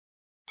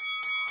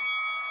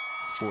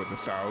For the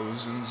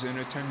thousands in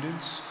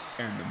attendance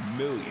and the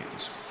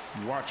millions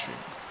watching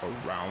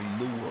around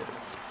the world,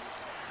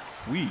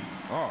 we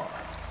are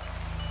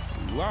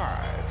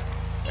live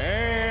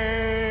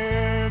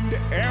and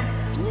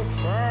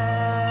amplified.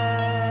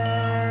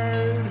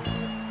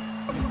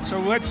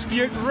 So let's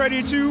get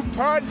ready to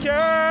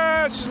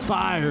podcast.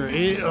 Fire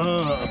it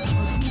up.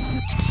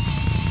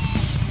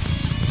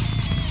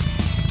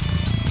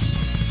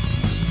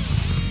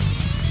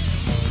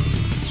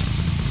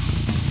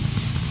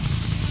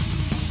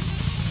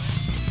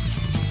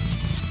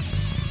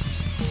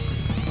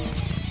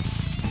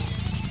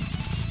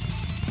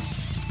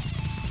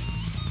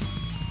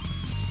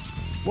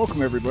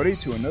 Welcome, everybody,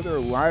 to another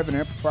Live and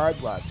Amplified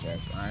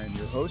podcast. I am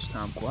your host,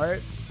 Tom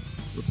Quiet,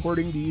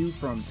 reporting to you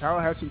from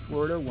Tallahassee,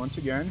 Florida, once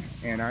again,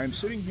 and I am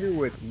sitting here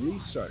with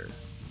Leah Sutter.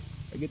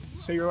 I get to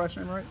say your last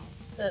name right?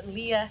 So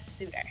Leah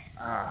Sutter.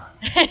 Ah.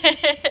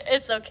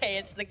 It's okay.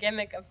 It's the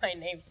gimmick of my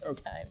name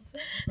sometimes.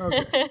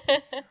 Okay.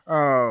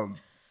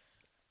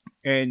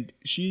 And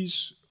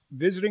she's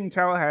visiting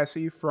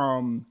Tallahassee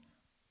from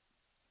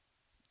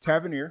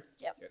Tavernier.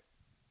 Yep.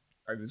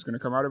 It's going to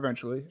come out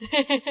eventually,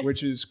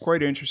 which is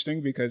quite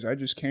interesting because I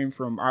just came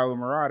from Isla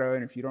Mirada,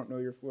 and if you don't know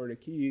your Florida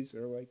Keys,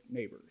 they're like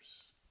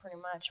neighbors. Pretty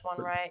much.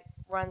 One right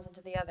runs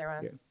into the other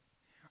one.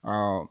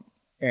 Yeah.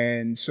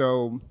 And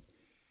so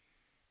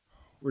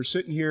we're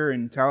sitting here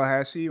in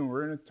Tallahassee, and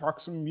we're going to talk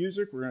some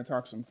music. We're going to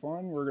talk some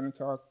fun. We're going to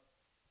talk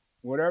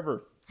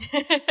whatever.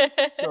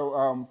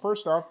 So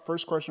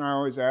first question I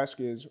always ask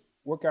is,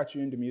 what got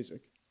you into music?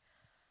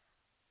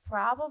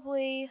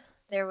 Probably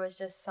there was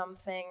just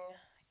something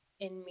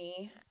in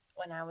me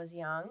when I was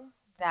young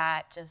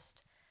that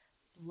just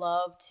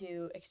loved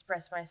to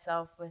express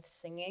myself with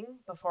singing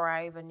before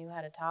I even knew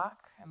how to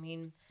talk. I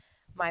mean,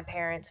 my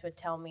parents would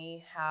tell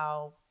me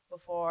how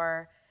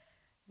before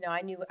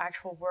I knew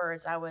actual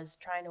words, I was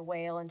trying to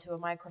wail into a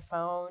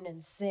microphone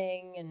and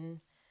sing,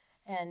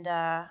 and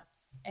I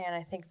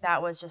think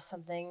that was just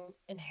something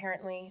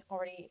inherently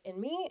already in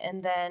me.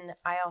 And then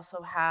I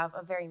also have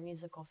a very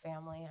musical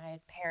family. I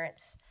had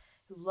parents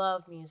who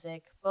love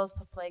music, both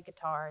play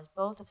guitars,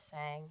 both have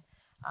sang,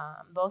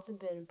 both have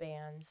been in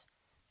bands,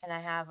 and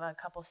I have a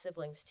couple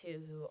siblings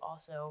too who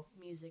also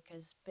music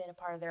has been a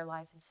part of their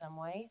life in some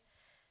way.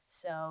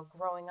 So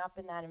growing up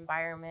in that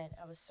environment,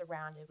 I was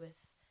surrounded with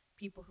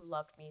people who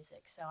loved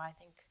music, so I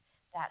think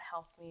that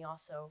helped me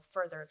also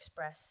further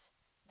express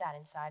that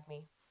inside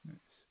me.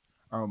 Nice.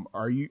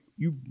 Are you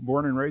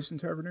born and raised in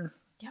Tavernier?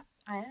 Yep,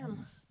 I am.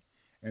 Nice.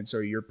 And so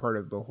you're part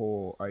of the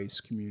whole ICE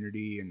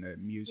community and the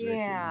music.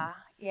 Yeah.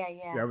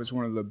 That was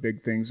one of the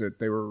big things that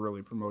they were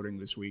really promoting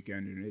this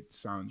weekend, and it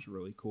sounds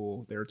really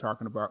cool. They were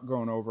talking about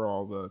going over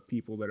all the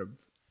people that have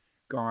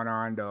gone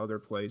on to other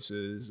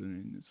places,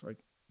 and it's like,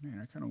 man,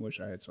 I kind of wish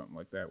I had something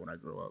like that when I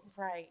grew up.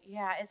 Right,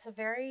 yeah, it's a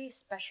very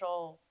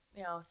special,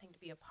 thing to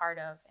be a part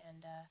of,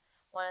 and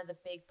one of the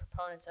big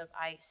proponents of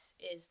ICE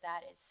is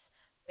that it's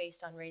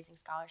based on raising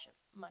scholarship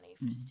money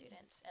for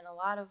students, and a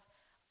lot of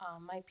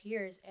my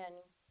peers and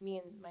me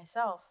and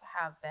myself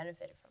have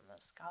benefited from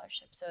those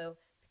scholarships. So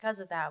because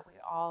of that, we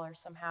all are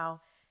somehow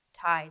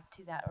tied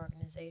to that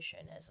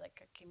organization as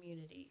like a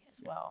community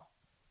as well.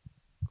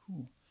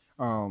 Cool.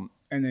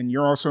 And then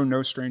you're also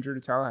no stranger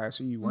to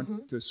Tallahassee. You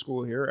went to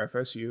school here,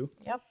 FSU.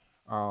 Yep.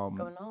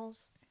 Go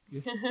Noles.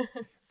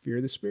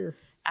 Fear the Spear.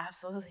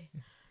 Absolutely.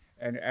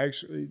 And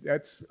actually,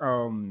 that's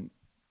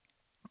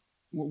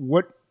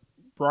what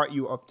brought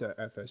you up to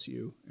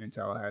FSU in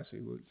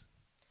Tallahassee?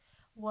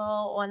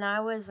 Well, when I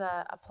was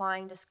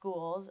applying to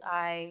schools,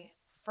 my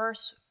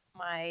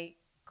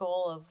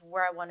goal of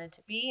where I wanted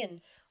to be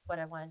and what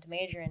I wanted to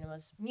major in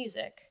was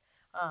music.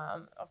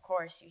 Of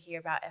course, you hear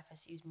about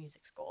FSU's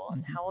music school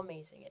and how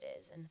amazing it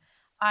is. And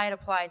I had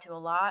applied to a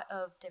lot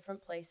of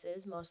different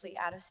places, mostly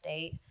out of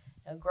state.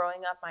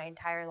 Growing up my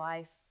entire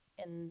life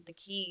in the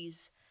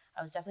Keys,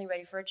 I was definitely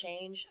ready for a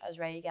change. I was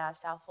ready to get out of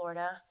South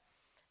Florida.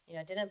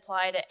 Didn't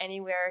apply to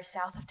anywhere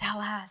south of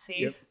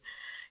Tallahassee.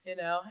 Yep.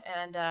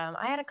 And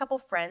I had a couple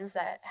friends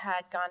that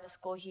had gone to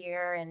school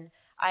here, and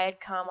I had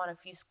come on a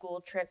few school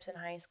trips in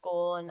high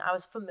school, and I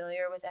was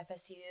familiar with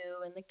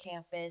FSU and the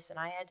campus, and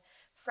I had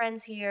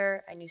friends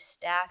here, I knew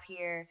staff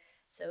here,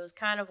 so it was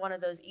kind of one of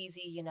those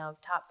easy,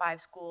 top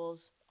 5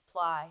 schools,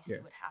 apply, see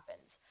what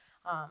happens.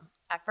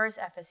 At first,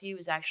 FSU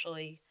was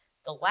actually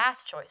the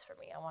last choice for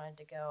me. I wanted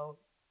to go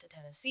to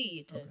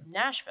Tennessee, to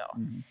Nashville,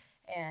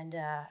 and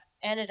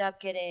ended up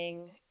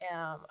getting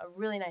a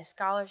really nice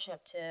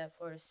scholarship to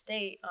Florida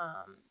State.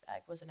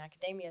 It was an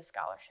academia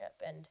scholarship,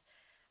 and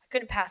I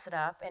couldn't pass it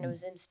up, and it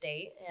was in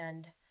state,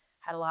 and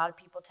had a lot of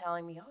people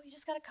telling me, you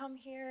just got to come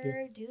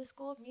here, do the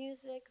School of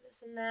Music,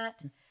 this and that,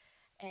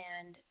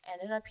 and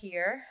ended up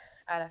here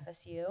at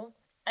FSU.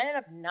 I ended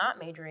up not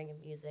majoring in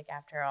music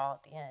after all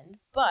at the end,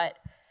 but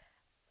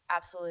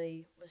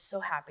absolutely was so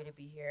happy to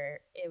be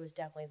here. It was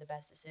definitely the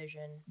best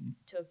decision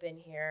to have been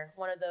here.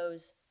 One of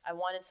those, I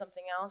wanted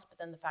something else, but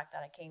then the fact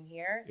that I came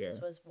here, this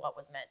was what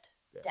was meant,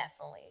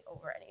 definitely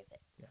over anything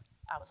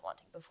I was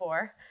wanting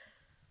before.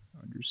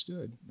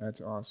 Understood.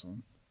 That's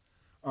awesome.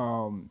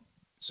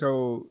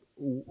 So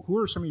who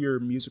are some of your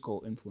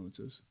musical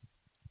influences?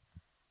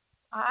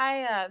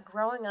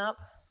 Growing up,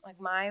 like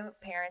my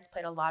parents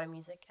played a lot of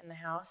music in the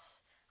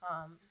house.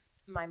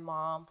 My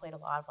mom played a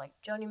lot of like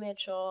Joni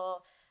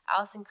Mitchell,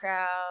 Alison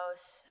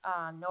Krauss,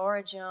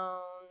 Nora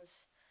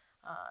Jones,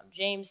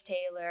 James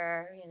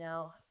Taylor.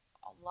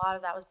 A lot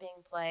of that was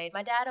being played.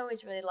 My dad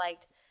always really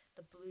liked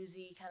the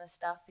bluesy kind of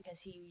stuff because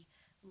he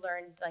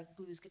learned like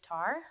blues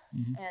guitar.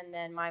 And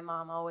then my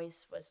mom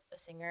always was a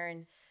singer, and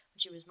when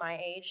she was my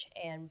age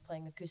and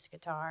playing acoustic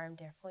guitar, and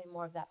definitely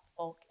more of that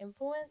folk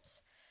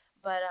influence.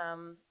 But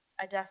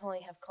I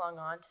definitely have clung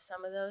on to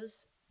some of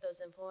those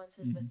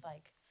influences with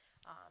like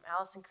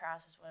Alison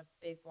Krauss is a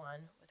big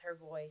one with her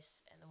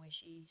voice and the way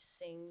she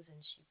sings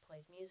and she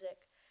plays music.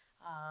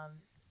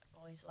 I've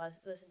always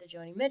listened to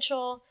Joni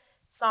Mitchell,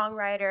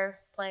 songwriter,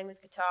 playing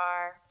with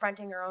guitar,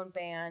 fronting her own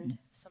band,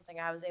 something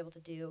I was able to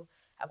do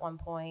at one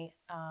point.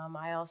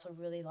 I also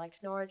really liked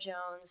Nora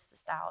Jones, the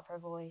style of her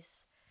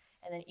voice.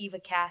 And then Eva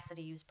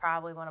Cassidy was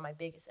probably one of my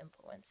biggest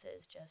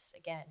influences. Just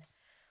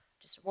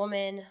a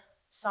woman,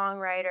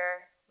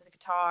 songwriter with a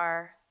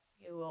guitar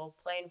who will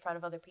play in front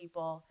of other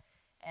people.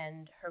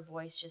 And her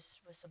voice just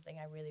was something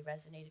I really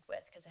resonated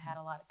with because it had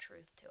a lot of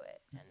truth to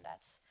it. And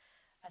that's,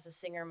 as a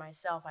singer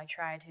myself, I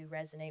try to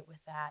resonate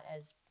with that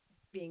as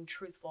being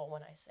truthful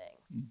when I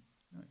sing.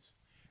 Nice.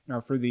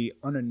 Now, for the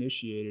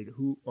uninitiated,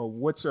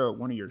 what's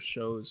one of your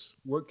shows?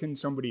 What can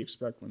somebody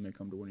expect when they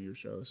come to one of your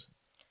shows?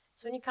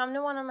 So when you come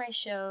to one of my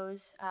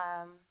shows,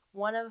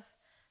 one of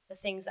the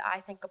things that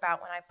I think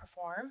about when I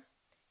perform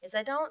is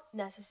I don't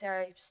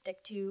necessarily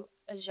stick to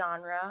a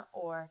genre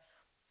or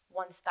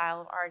one style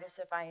of artist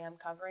if I am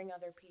covering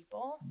other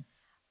people.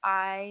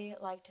 I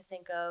like to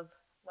think of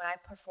when I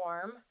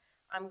perform,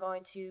 I'm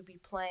going to be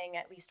playing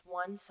at least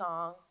one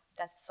song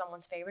that's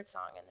someone's favorite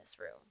song in this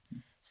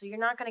room. So you're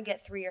not going to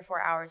get 3 or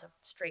 4 hours of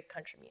straight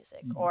country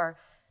music or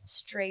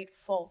straight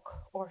folk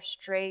or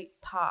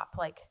straight pop.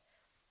 Like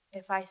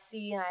if I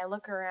see and I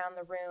look around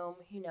the room,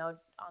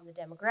 on the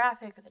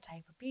demographic or the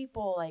type of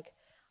people, like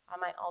I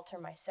might alter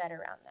my set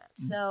around that.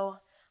 So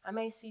I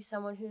may see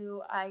someone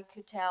who I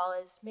could tell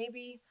is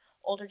maybe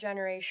older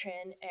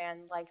generation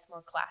and likes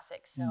more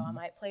classics. So I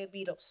might play a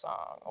Beatles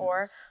song,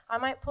 or I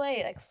might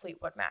play like a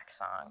Fleetwood Mac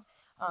song.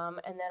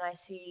 And then I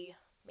see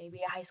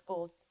maybe a high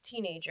school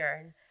teenager,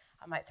 and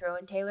I might throw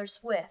in Taylor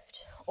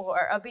Swift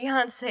or a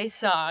Beyonce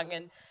song,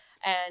 and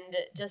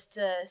just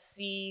to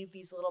see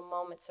these little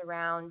moments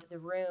around the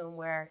room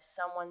where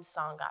someone's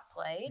song got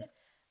played,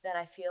 then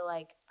I feel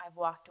like I've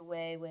walked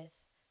away with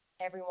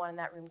everyone in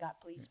that room got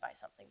pleased by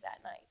something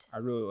that night. I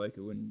really like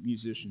it when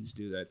musicians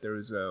do that. There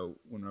was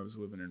when I was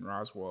living in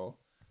Roswell,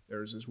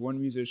 there was this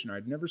one musician,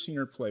 I'd never seen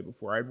her play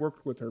before. I'd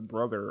worked with her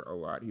brother a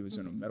lot. He was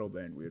in a metal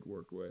band we had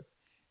worked with.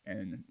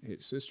 And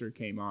his sister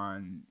came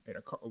on at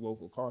a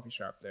local coffee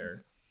shop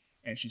there.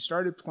 And she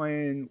started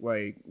playing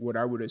like what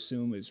I would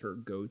assume is her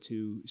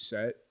go-to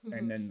set.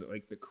 And then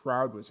like the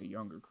crowd was a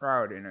younger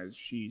crowd. And as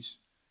she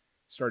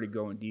started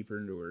going deeper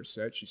into her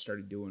set, she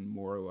started doing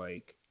more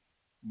like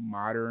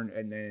modern,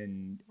 and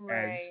then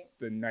as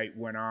the night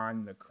went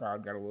on, the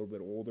crowd got a little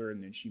bit older,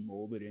 and then she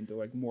molded into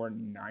like more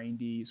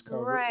 90s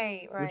cover,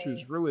 which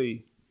was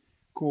really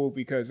cool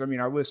because I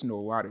listen to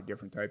a lot of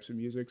different types of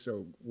music,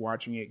 so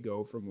watching it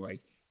go from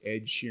like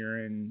Ed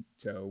Sheeran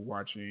to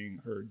watching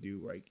her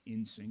do like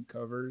NSYNC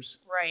covers,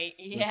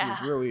 which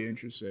was really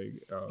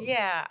interesting.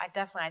 I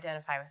definitely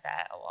identify with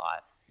that a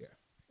lot.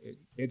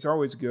 It's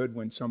always good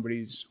when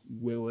somebody's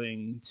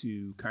willing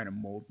to kind of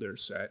mold their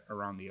set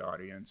around the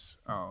audience.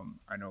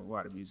 I know a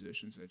lot of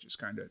musicians that just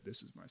kind of,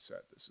 this is my set,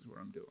 this is what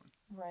I'm doing.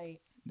 Right.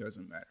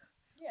 Doesn't matter.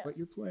 Yeah. But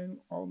you're playing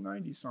all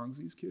 90s songs.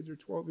 These kids are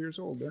 12 years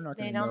old. They're not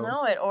going to know. They don't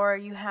know it. Or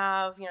you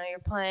have, you're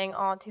playing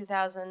all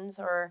 2000s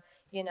or,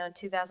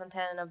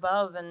 2010 and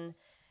above, and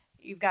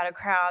you've got a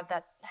crowd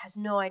that has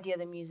no idea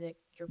the music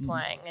you're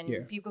playing,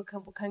 and people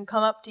can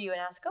come up to you and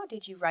ask, "Oh,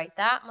 did you write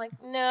that?" I'm like,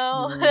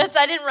 "No,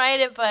 I didn't write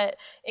it, but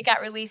it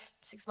got released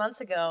 6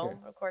 months ago."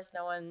 Of course,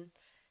 no one,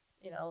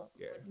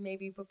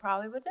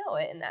 probably would know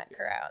it in that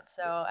crowd.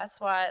 So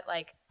that's why,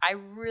 like, I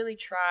really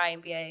try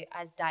and be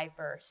as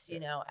diverse,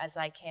 as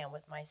I can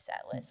with my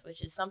set list,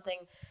 which is something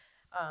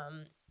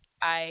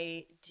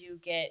I do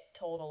get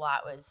told a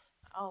lot was,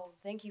 "Oh,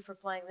 thank you for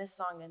playing this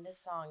song and this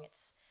song.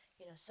 It's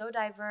so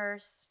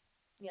diverse."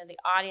 The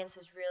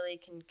audiences really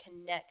can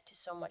connect to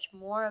so much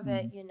more of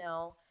it,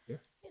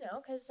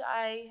 because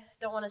I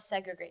don't want to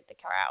segregate the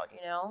crowd,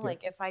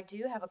 like if I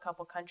do have a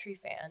couple country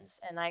fans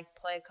and I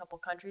play a couple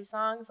country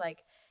songs,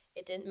 like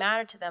it didn't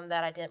matter to them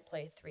that I didn't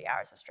play 3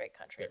 hours of straight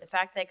country. The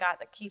fact they got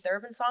the Keith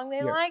Urban song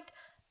they liked,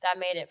 that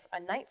made it a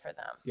night for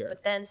them.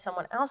 But then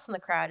someone else in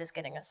the crowd is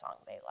getting a song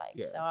they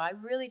like. So I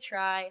really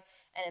try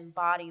and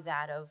embody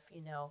that of,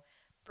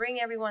 bring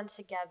everyone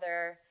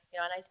together.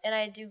 And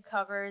I do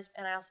covers,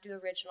 and I also do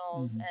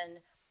originals,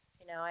 and,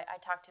 I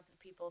talk to the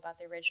people about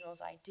the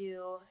originals I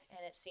do, and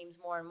it seems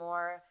more and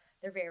more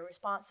they're very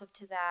responsive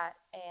to that,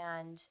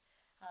 and,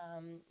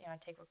 I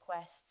take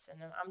requests,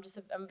 and I'm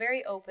a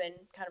very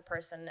open kind of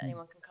person.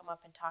 Anyone can come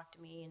up and talk to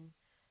me and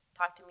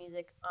talk to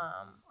music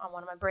on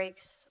one of my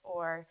breaks,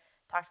 or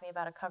talk to me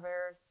about a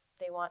cover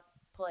they want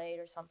played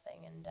or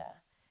something. And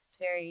it's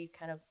very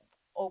kind of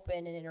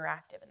open and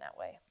interactive in that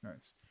way.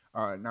 Nice.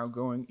 Now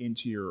going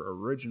into your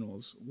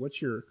originals,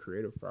 what's your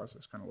creative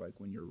process kind of like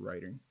when you're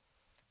writing?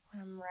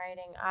 When I'm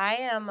writing, I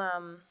am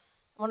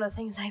one of the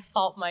things I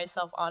fault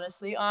myself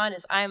honestly on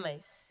is I'm a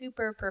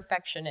super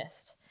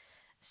perfectionist.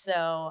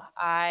 So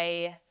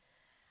I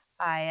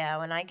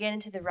when I get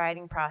into the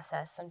writing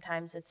process,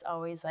 sometimes it's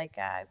always like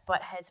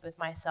butt heads with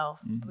myself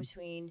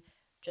between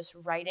just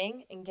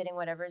writing and getting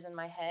whatever's in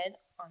my head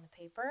on the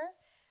paper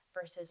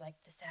versus like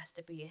this has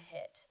to be a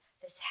hit.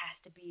 This has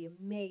to be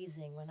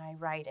amazing when I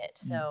write it.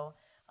 So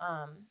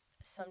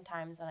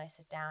sometimes when I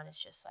sit down,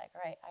 it's just like,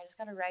 all right, I just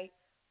got to write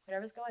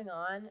whatever's going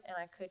on, and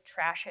I could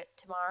trash it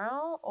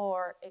tomorrow,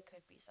 or it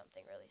could be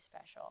something really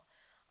special.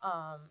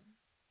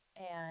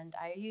 And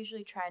I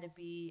usually try to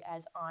be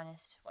as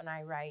honest when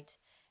I write.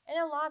 And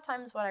a lot of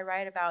times what I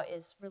write about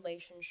is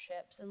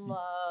relationships and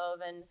love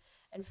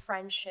and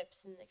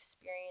friendships and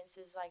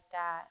experiences like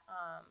that.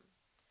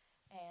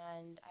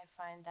 And I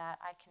find that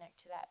I connect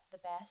to that the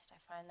best.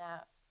 I find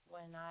that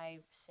when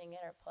I sing it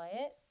or play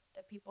it,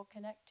 that people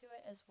connect to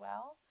it as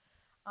well.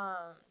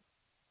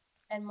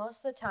 And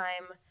most of the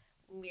time,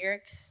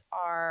 lyrics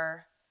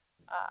are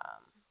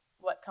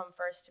what come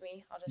first to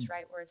me. I'll just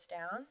write words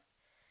down,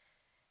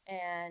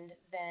 and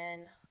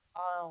then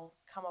I'll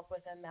come up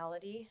with a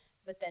melody,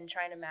 but then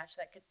trying to match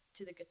that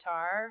to the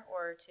guitar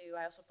or to,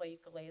 I also play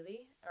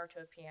ukulele or to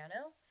a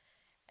piano,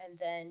 and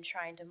then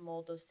trying to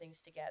mold those things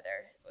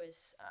together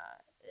is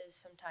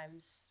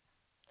sometimes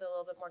the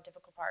little bit more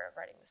difficult part of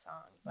writing the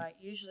song. But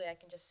usually I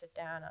can just sit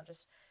down, I'll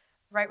just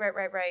write,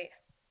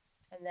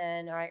 and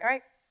then all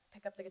right,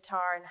 pick up the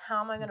guitar, and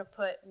how am I going to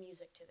put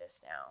music to this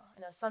now?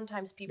 I know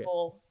sometimes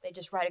people, they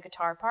just write a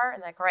guitar part,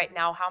 and like, all right,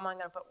 now how am I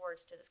going to put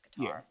words to this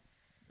guitar?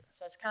 Yeah.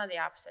 So it's kind of the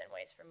opposite in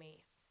ways for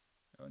me.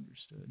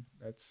 Understood.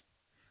 That's,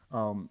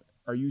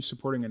 are you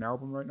supporting an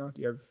album right now?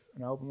 Do you have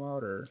an album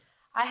out, or?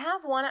 I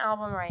have one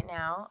album right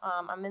now.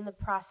 I'm in the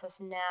process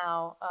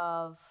now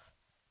of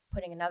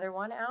putting another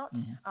one out.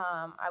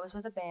 I was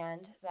with a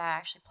band that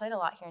actually played a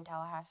lot here in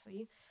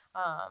Tallahassee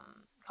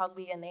called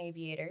Leah and the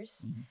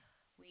Aviators.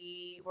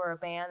 We were a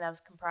band that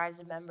was comprised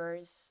of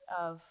members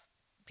of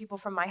people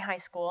from my high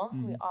school.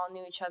 We all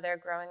knew each other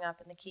growing up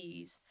in the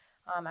Keys.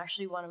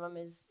 Actually, one of them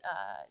is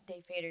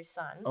Dave Fader's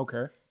son,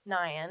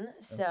 Nyan.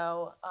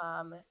 So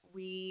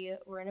we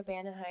were in a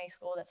band in high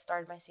school that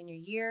started my senior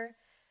year.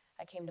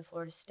 I came to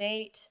Florida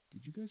State.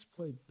 Did you guys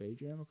play Bay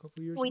Jam a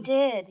couple years ago? We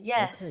did,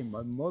 yes. Okay,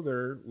 my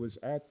mother was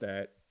at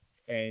that,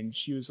 and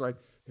she was like,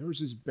 there was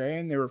this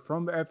band, they were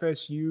from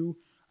FSU.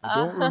 I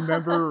don't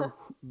remember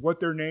what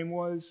their name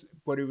was,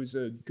 but it was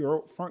a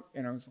girl front,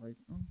 and I was like,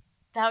 oh.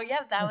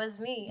 That was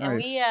me.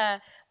 Nice.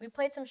 And we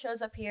played some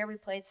shows up here. We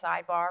played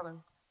Sidebar when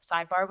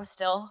Sidebar was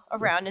still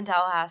around in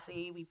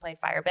Tallahassee. We played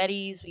Fire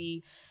Betty's.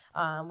 We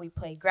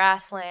played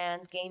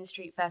Grasslands, Gain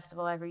Street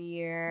Festival every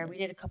year. Nice. We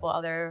did a couple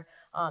other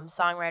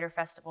songwriter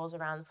festivals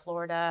around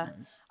Florida.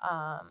 Nice.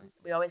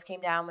 We always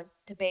came down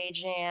to Bay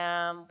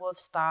Jam,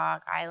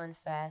 Wolfstock, Island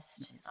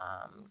Fest.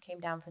 Nice. Came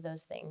down for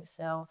those things.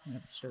 So I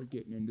have to start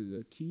getting into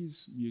the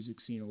Keys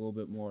music scene a little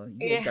bit more.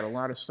 You guys got a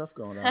lot of stuff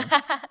going on.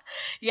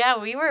 Yeah,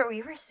 we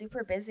were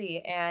super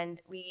busy, and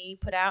we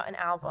put out an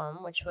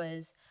album which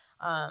was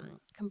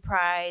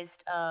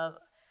comprised of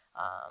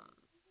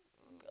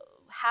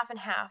half and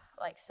half.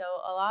 Like, so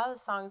a lot of the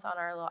songs on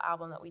our little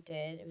album that we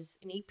did, it was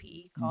an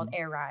EP called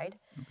Air Ride.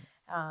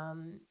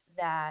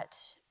 That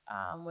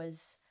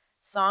was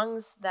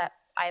songs that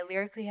I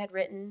lyrically had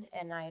written,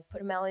 and I had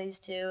put melodies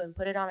to and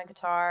put it on a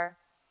guitar,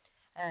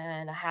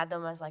 and I had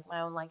them as like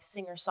my own like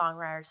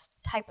singer-songwriter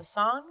type of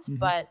songs.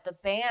 But the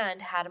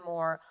band had a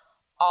more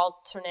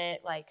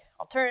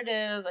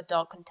alternative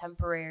adult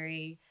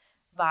contemporary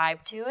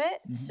vibe to it.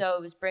 So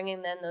it was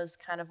bringing then those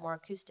kind of more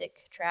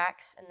acoustic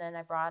tracks, and then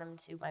I brought them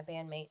to my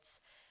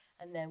bandmates,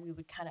 and then we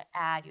would kind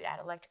of you'd add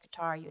electric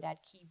guitar, you'd add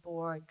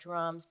keyboard,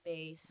 drums,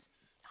 bass,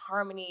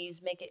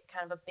 harmonies, make it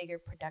kind of a bigger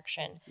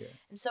production.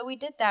 And so we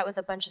did that with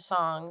a bunch of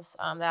songs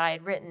that I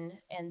had written,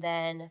 and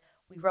then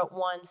we wrote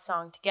one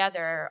song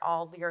together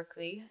all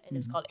lyrically, and it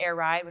was called Air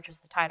Ride, which was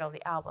the title of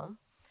the album.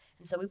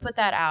 And so we put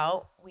that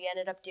out. We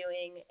ended up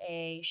doing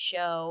a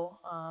show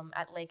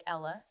at Lake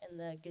Ella in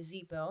the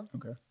gazebo.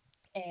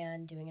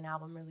 And doing an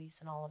album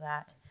release and all of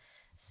that.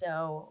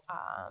 So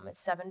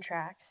it's 7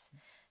 tracks.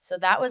 So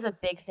that was a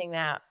big thing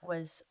that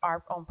was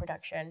our own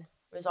production.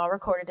 It was all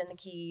recorded in the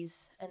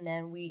Keys, and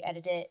then we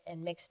edited it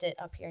and mixed it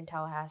up here in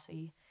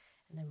Tallahassee,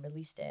 and then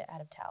released it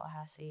out of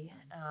Tallahassee.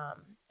 Nice.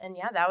 And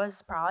yeah, that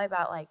was probably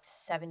about like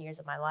 7 years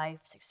of my life,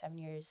 6-7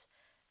 years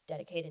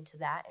dedicated to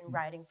that and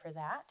writing for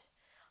that.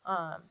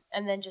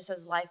 And then just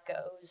as life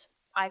goes,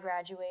 I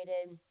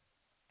graduated,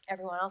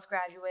 everyone else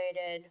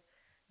graduated,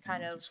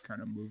 just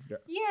kind of moved up.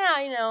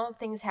 Yeah,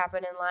 things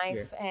happen in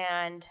life,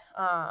 and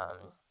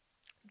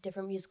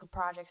different musical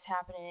projects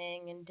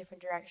happening in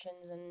different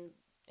directions, and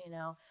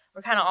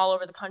we're kind of all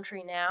over the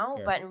country now,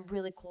 but in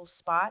really cool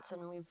spots,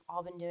 and we've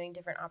all been doing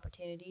different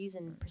opportunities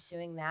and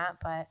pursuing that.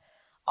 But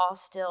all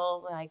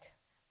still like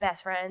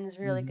best friends,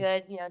 really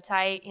good,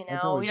 tight,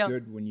 It's always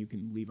good when you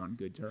can leave on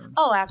good terms.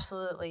 Oh,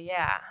 absolutely,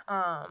 yeah.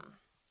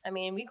 I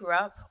mean, we grew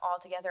up all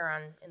together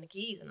in the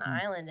Keys and the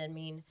island. I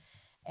mean,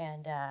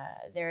 and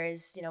there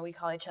is, we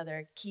call each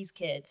other Keys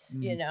kids,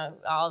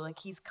 all the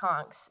Keys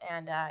conks.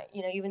 And,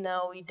 even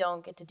though we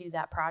don't get to do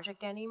that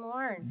project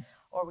anymore,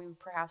 or we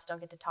perhaps don't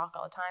get to talk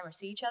all the time or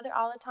see each other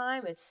all the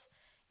time, it's,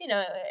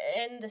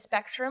 in the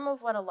spectrum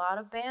of what a lot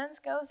of bands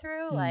go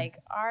through, like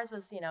ours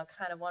was,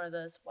 kind of one of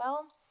those,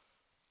 well,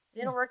 it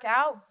didn't work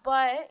out,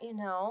 but,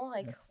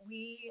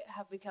 we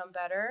have become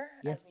better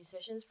as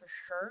musicians for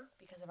sure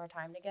because of our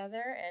time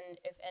together. And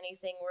if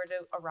anything were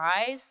to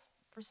arise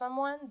for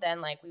someone,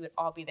 then, we would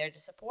all be there to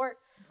support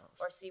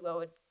or see what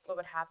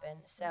would happen.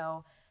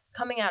 So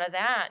coming out of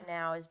that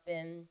now has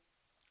been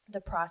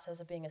the process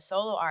of being a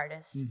solo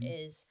artist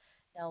is,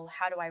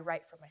 how do I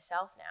write for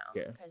myself now?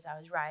 Yeah. Because I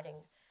was writing,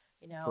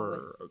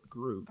 for a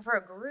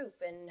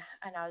group, and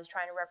I was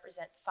trying to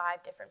represent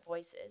 5 different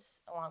voices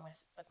along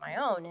with my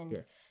own.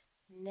 And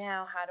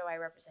now how do I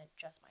represent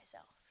just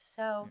myself?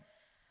 So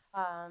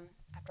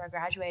after I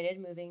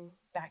graduated, moving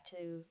back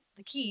to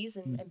the Keys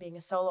and being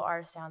a solo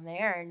artist down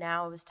there, and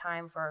now it was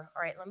time for,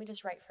 all right, let me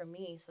just write for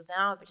me. So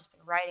now I've just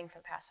been writing for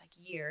the past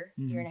year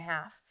and a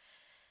half.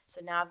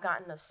 So now I've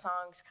gotten those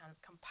songs kind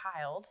of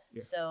compiled.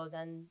 Yeah. So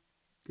then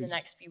the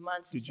next few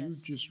months. Did you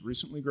just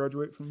recently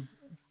graduate from?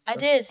 I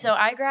did. So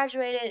I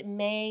graduated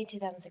May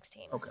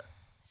 2016. Okay.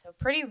 So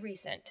pretty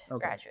recent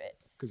graduate.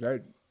 Because I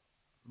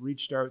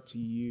reached out to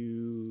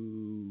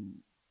you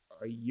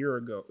a year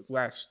ago,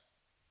 last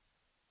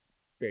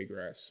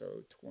Baygrass,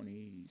 so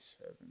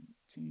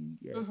 2017,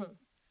 yeah.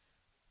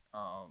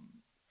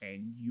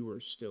 And you were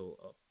still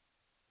up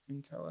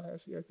in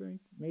Tallahassee, I think,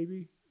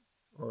 maybe,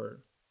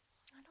 or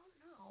I don't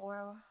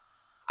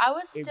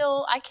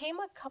know. I came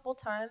a couple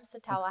times to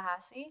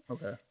Tallahassee.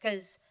 Okay.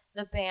 Because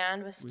the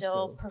band was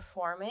still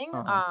performing.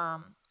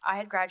 I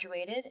had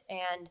graduated,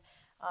 and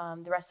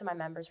the rest of my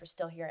members were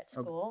still here at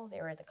school.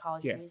 They were at the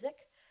College of Music.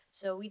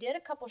 So we did a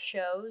couple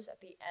shows at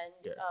the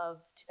end of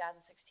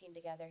 2016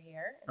 together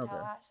here in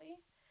Tallahassee.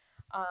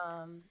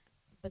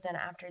 But then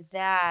after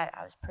that,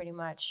 I was pretty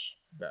much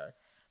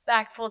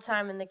back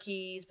full-time in the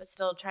Keys, but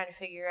still trying to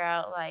figure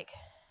out,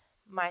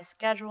 my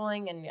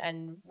scheduling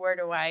and where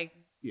do I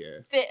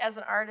fit as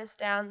an artist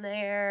down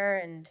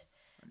there.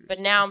 But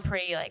now I'm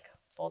pretty,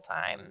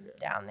 full-time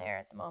down there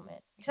at the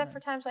moment, except for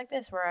times like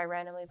this where I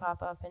randomly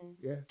pop up in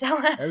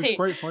Tallahassee. It was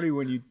quite funny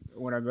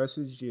when I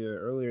messaged you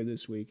earlier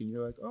this week, and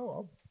you're like, "Oh,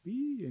 I'll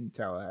be in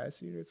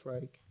Tallahassee." And it's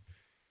like,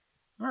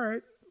 all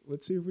right,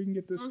 let's see if we can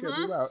get this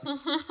scheduled out.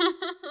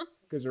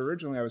 Because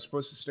originally I was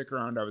supposed to stick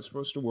around. I was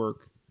supposed to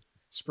work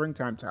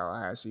springtime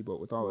Tallahassee, but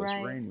with all this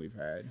rain we've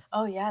had.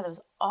 Oh yeah, that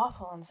was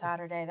awful on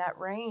Saturday. That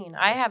rain.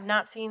 I have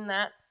not seen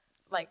that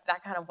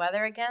kind of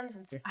weather again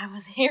since I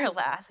was here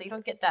last. So you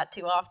don't get that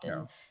too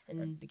often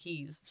in the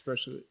Keys.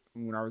 Especially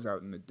when I was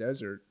out in the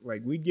desert.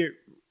 We'd get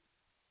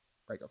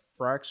a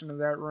fraction of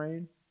that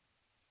rain.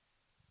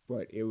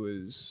 But it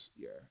was,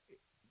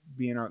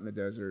 being out in the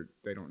desert,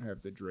 they don't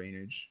have the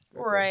drainage.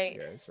 Right.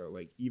 So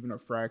even a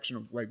fraction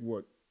of what,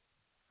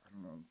 I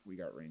don't know if we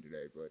got rain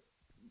today, but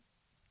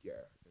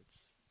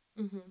it's.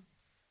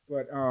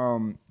 But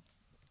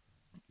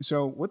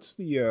so what's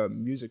the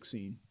music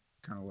scene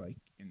kind of like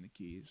in the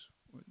Keys?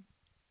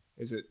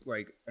 Is it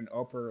an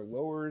upper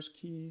lowers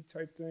key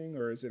type thing,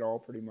 or is it all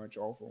pretty much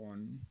all for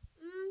one?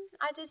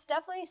 It's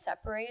definitely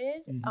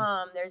separated.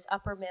 There's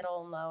upper,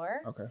 middle, and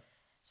lower. Okay.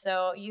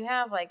 So you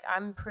have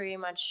I'm pretty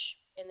much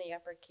in the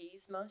upper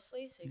Keys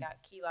mostly. So you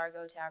got Key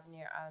Largo,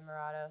 Tavernier,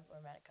 Islamorada,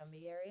 or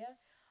Manicumbi area.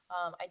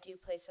 I do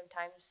play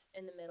sometimes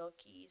in the middle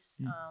Keys.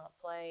 I'll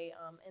play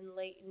in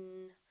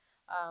Layton,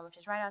 which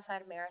is right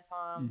outside of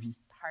Marathon, which is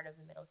the heart of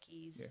the middle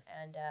Keys.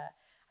 Yeah. And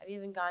I've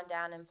even gone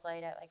down and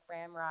played at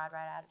Ramrod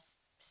right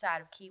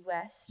outside of Key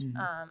West.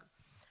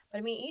 But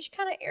I mean, each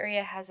kind of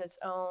area has its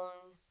own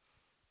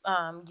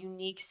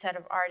unique set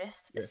of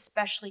artists,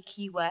 especially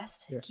Key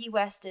West. Yeah. Key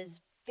West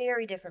is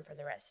very different from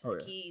the rest of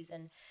the Keys.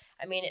 And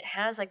I mean, it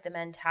has the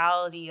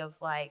mentality of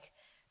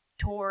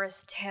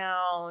tourist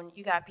town.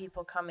 You got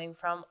people coming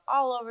from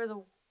all over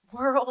the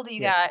world. You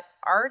got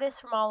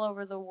artists from all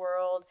over the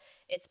world.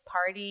 It's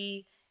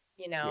party,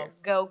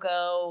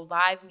 go,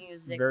 live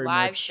music,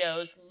 live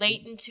shows,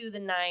 late into the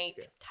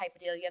night type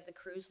of deal. You have the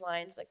cruise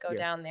lines that go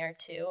down there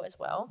too as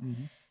well.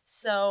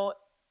 So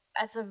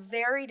it's a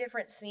very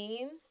different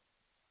scene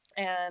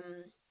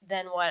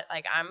than what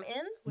I'm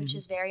in, which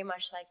is very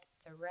much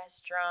the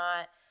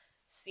restaurant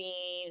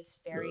scene. It's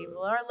very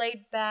more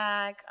laid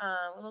back,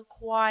 a little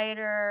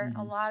quieter.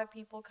 A lot of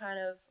people kind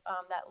of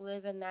that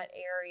live in that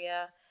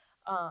area.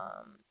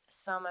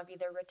 Some have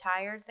either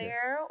retired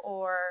there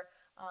or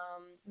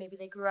maybe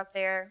they grew up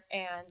there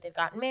and they've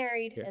gotten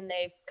married and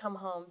they've come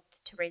home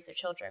to raise their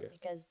children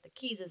because the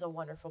Keys is a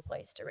wonderful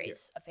place to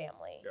raise a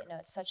family.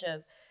 It's such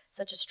a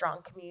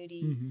strong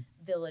community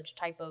village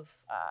type of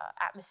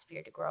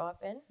atmosphere to grow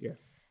up in.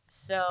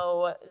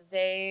 So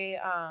they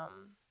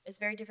it's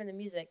very different than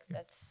music.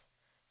 That's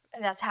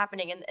that's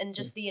happening, and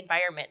just the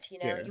environment.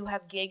 Yeah. You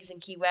have gigs in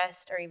Key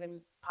West or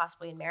even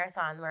possibly in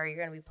Marathon where you're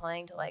going to be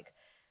playing to like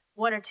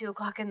 1 or 2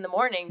 o'clock in the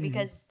morning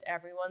because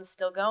everyone's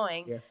still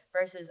going. Yeah.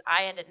 Versus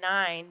I end at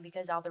 9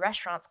 because all the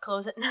restaurants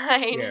close at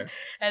 9, Yeah.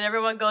 and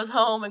everyone goes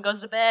home and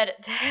goes to bed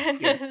at 10.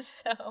 Yeah.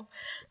 So.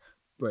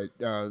 But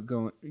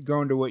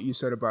going to what you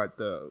said about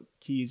the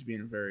Keys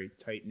being a very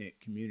tight knit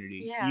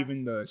community, Yeah.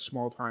 even the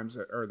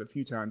the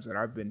few times that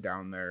I've been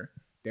down there,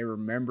 they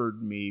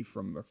remembered me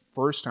from the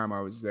first time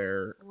I was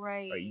there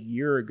Right. a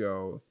year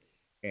ago,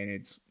 and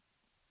it's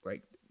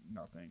like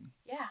nothing.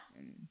 Yeah.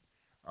 And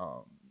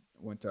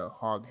went to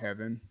Hog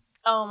Heaven.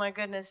 Oh my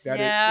goodness!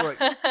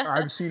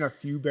 I've seen a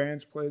few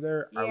bands play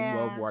there. Yeah. I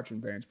love watching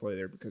bands play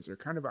there because they're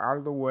kind of out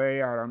of the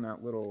way, out on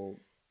that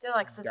little. They're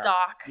like the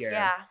dock.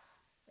 Yeah.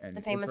 And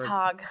the famous like,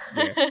 hog.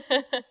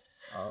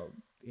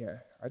 Yeah.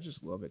 I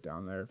just love it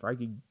down there. If I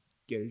could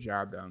get a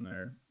job down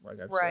there, like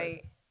I've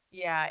said.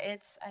 Yeah,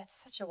 it's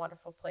such a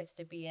wonderful place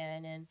to be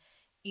in, and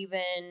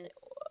even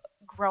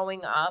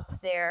growing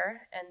up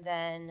there and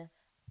then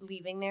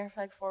leaving there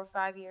for like 4 or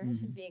 5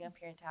 years and being up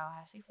here in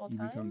Tallahassee full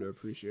time. You come to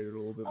appreciate it a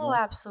little bit more. Oh,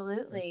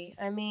 absolutely.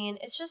 I mean,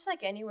 it's just like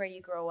anywhere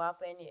you grow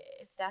up, and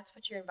if that's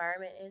what your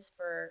environment is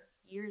for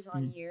years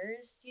on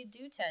years, you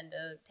do tend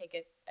to take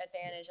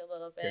advantage a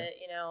little bit,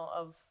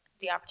 of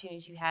the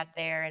opportunities you had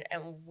there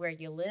and where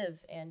you live.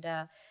 And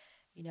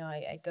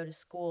I'd go to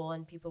school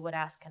and people would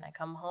ask, can I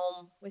come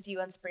home with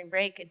you on spring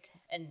break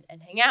and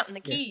hang out in the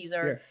Keys?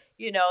 Or,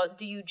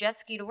 do you jet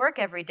ski to work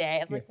every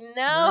day? I'm like,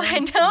 no, I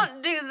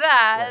don't do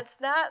that. Yeah. It's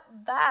not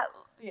that,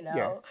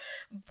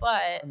 But,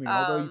 I mean,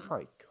 although you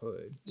probably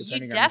could.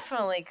 You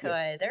definitely could.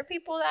 Yeah. There are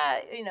people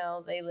that,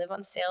 they live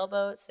on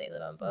sailboats, they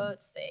live on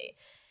boats, they,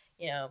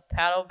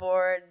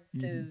 paddleboard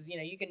to,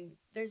 you can,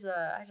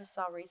 I just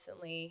saw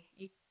recently,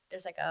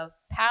 there's like a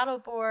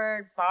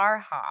paddleboard bar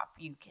hop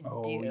you can do.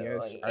 Oh,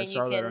 yes. And I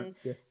saw that.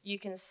 You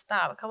can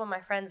stop. A couple of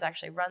my friends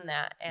actually run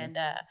that.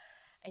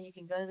 And you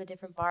can go to the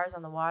different bars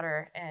on the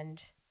water and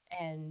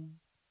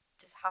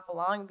just hop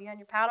along and be on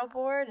your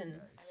paddleboard. And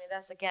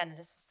nice. I mean,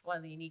 this is one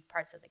of the unique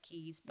parts of the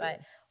Keys.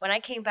 But when I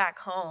came back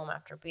home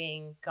after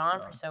being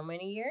gone for so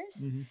many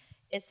years,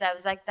 that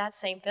was like that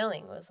same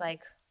feeling. It was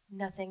like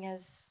nothing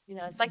has,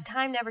 it's like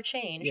time never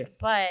changed.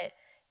 But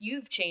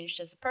you've changed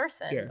as a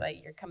person,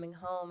 but you're coming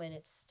home and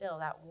it's still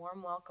that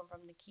warm welcome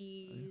from the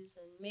Keys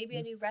and maybe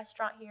a new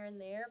restaurant here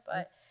and there,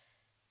 but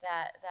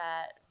that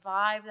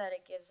vibe that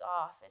it gives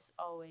off is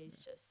always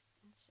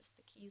it's just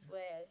the Keys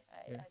way,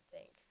 I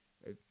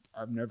think.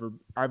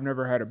 I've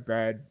never had a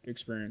bad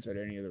experience at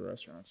any of the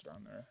restaurants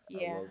down there.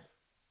 Yeah.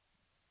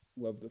 I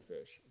love the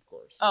fish, of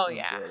course. Oh,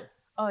 yeah.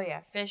 Oh,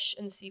 yeah. Fish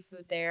and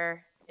seafood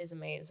there is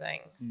amazing.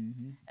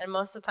 And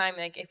most of the time,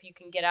 like if you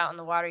can get out in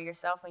the water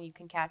yourself and you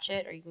can catch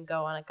it, or you can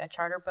go on like a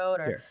charter boat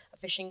or a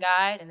fishing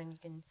guide, and then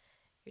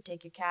you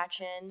take your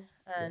catch in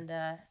and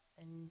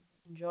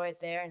enjoy it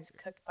there, and it's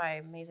cooked by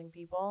amazing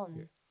people.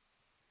 And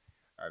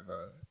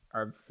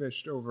I've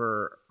fished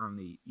over on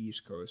the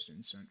East Coast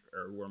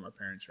or where my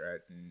parents are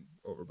at, and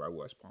over by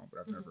West Palm, but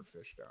I've never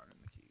fished down in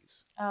the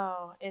Keys.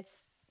 Oh,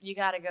 you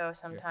got to go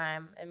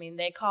sometime. I mean,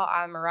 they call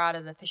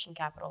Islamorada the fishing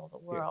capital of the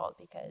world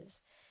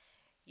because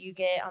you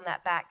get on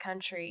that back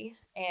country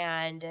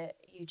and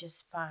you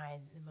just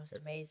find the most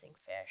amazing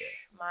fish.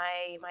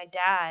 My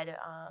dad,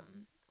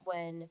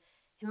 when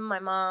him and my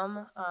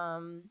mom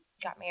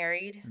got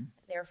married,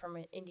 they were from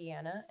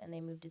Indiana and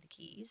they moved to the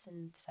Keys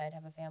and decided to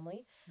have a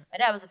family. My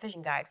dad was a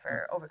fishing guide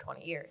for over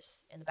 20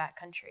 years in the back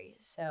country.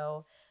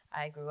 So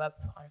I grew up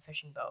on a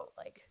fishing boat,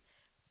 like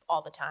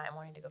all the time,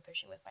 wanting to go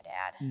fishing with my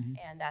dad.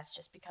 And that's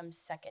just become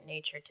second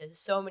nature to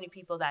so many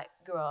people that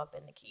grow up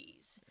in the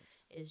Keys.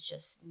 Is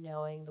just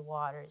knowing the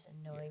waters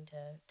and knowing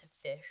to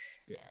fish.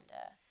 And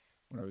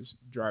when I was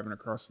driving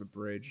across the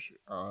bridge,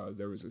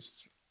 there was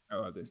this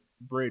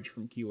bridge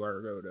from Key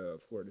Largo to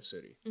Florida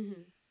City.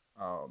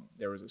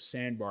 There was a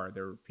sandbar.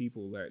 There were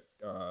people that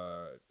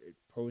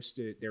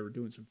posted. They were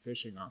doing some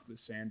fishing off the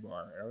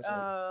sandbar. And I was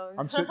like,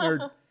 I'm sitting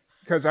there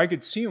because I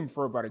could see them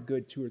for about a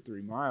good 2 or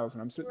 3 miles,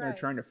 and I'm sitting there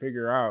trying to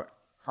figure out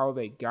how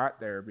they got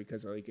there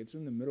because like it's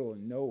in the middle of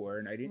nowhere,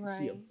 and I didn't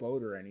see a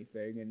boat or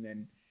anything, and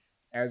then.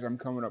 As I'm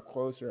coming up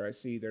closer, I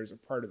see there's a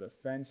part of the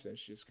fence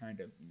that's just kind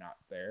of not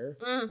there.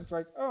 It's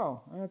like,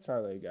 oh, that's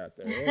how they got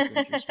there. That's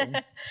interesting.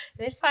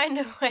 They'd find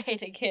a way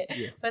to get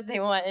what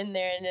they want in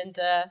there and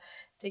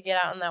to get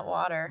out in that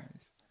water.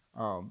 Nice.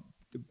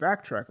 To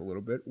backtrack a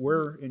little bit,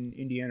 where in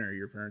Indiana are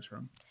your parents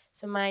from?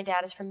 So my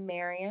dad is from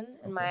Marion,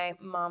 and my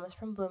mom is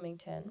from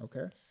Bloomington.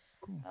 Okay,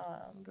 cool.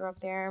 Grew up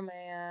there.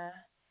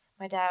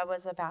 My dad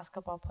was a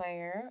basketball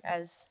player,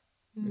 as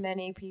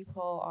many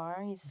people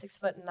are. He's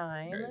 6'9".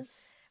 Nice.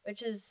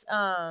 Which is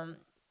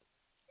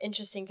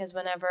interesting because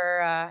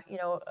whenever,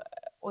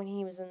 when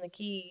he was in the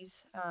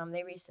Keys,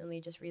 they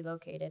recently just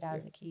relocated out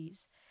of the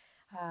Keys.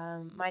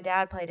 my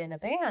dad played in a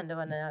band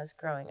when I was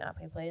growing up.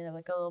 He played in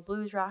like a little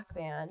blues rock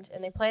band,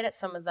 and they played at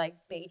some of like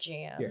Bay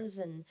Jams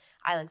and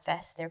Island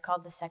Fest. They're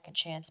called the Second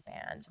Chance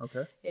Band.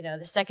 Okay. You know,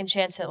 the second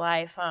chance at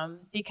life,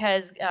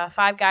 because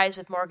Five Guys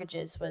with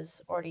Mortgages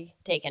was already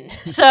taken,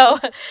 so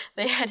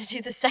they had to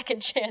do the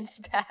Second Chance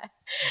Band.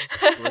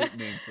 That's a great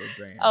name for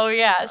a band. Oh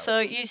yeah, Wow. so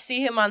you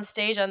see him on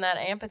stage on that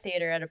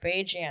amphitheater at a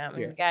Bay Jam,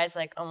 and the guy's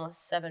like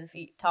almost 7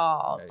 feet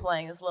tall,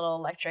 playing this little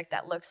electric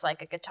that looks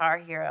like a Guitar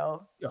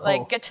Hero,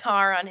 like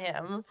guitar on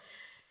him.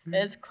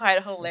 It's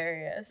quite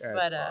hilarious.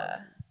 That's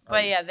awesome.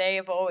 But yeah,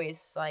 they've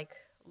always like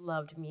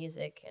loved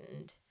music,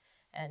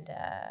 and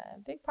a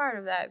big part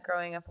of that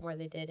growing up where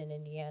they did in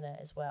Indiana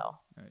as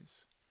well.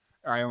 Nice.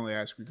 I only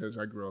ask because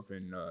I grew up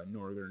in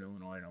northern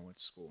Illinois and I went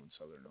to school in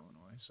southern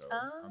Illinois, so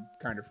I'm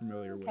kind of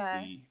familiar with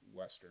the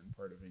western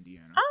part of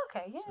Indiana. Oh,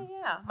 okay,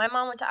 yeah. My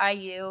mom went to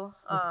IU,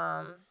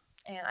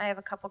 and I have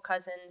a couple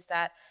cousins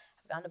that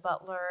have gone to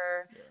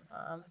Butler,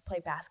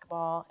 played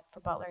basketball for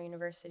Butler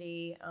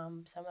University,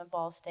 some at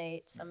Ball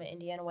State, some at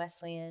Indiana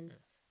Wesleyan,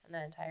 and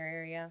that entire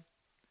area.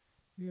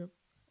 Yep.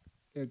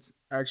 It's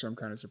actually, I'm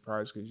kind of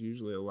surprised because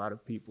usually a lot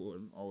of people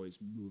are always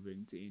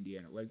moving to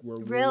Indiana. Like where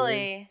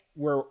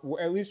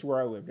at least where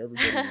I lived,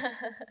 everybody's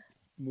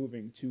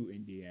moving to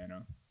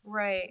Indiana.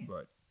 Right.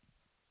 But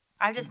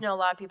I just know a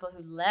lot of people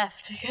who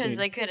left because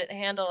they couldn't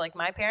handle, like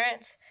my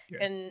parents,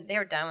 and they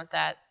were done with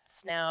that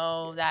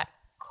snow, that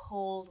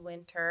cold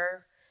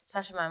winter.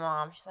 Especially my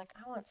mom. She's like,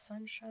 I want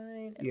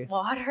sunshine and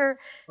water.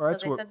 Well,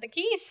 so they said the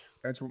Keys.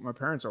 That's what my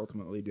parents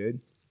ultimately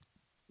did.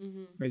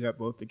 Mm-hmm. They got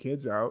both the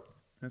kids out.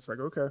 And it's like,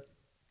 okay,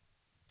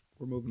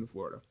 we're moving to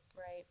Florida.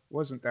 Right.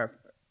 Wasn't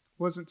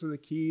to the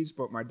Keys,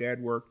 but my dad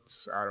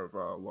works out of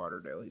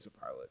Lauderdale. He's a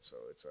pilot, so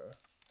it's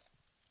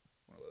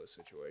one of those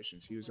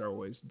situations. He was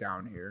always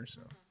down here,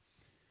 so.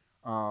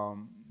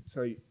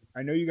 So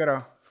I know you got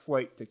a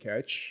flight to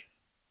catch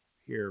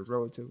here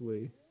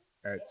relatively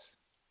at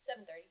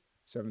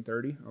 7:30.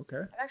 7:30. Okay.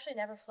 I've actually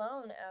never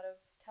flown out of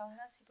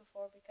Tallahassee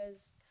before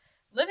because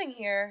living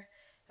here,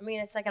 I mean,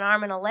 it's like an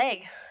arm and a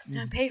leg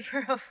to pay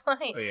for a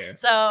flight. Oh, yeah.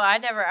 So I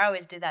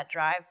always do that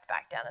drive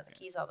back down to the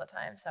Keys all the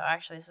time. So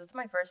actually, this is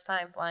my first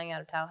time flying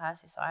out of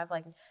Tallahassee. So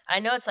I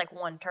know it's like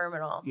one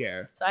terminal.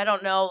 Yeah. So I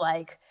don't know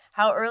like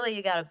how early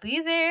you got to be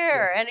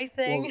there or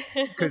anything.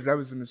 Because that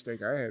was the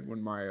mistake I had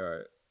when my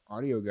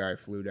audio guy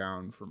flew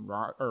down from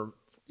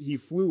he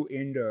flew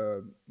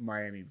into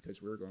Miami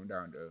because we were going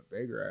down to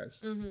Bay Grass.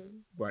 Mm-hmm.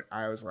 But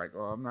I was like,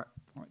 oh, I'm not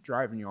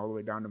driving you all the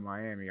way down to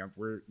Miami.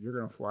 You're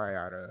going to fly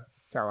out of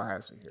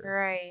Tallahassee here.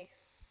 Right.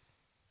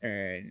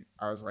 And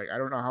I was like, I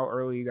don't know how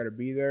early you got to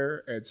be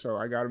there. And so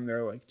I got him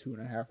there like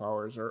 2.5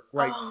 hours or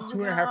like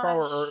 2.5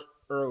 hours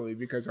early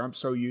because I'm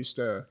so used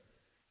to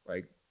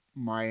like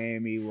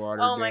Miami,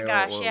 Lauderdale, oh my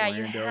gosh, Orlando.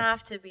 Yeah, you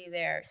have to be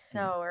there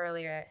so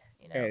early,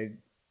 you know. And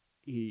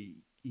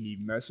he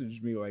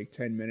messaged me like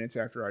 10 minutes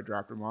after I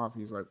dropped him off.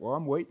 He's like, well,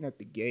 I'm waiting at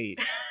the gate.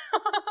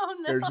 Oh,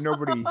 no. There's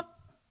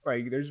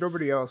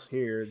nobody else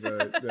here.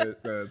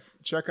 The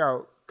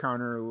checkout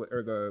counter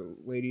or the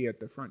lady at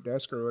the front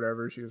desk or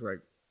whatever, she was like,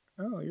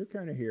 oh, you're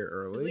kind of here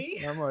early. Really?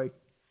 And I'm like,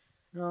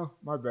 no,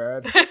 my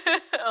bad.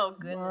 Oh,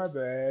 goodness. My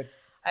bad.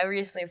 I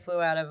recently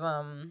flew out of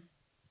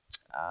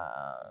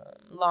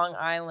Long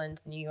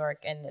Island, New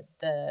York, and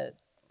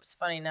it's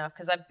funny enough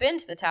because I've been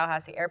to the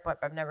Tallahassee airport,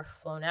 but I've never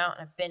flown out,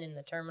 and I've been in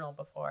the terminal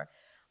before.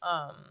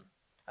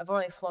 I've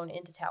only flown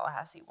into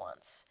Tallahassee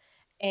once,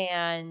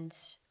 and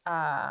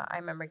I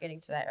remember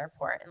getting to that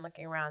airport and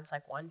looking around. It's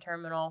like one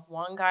terminal,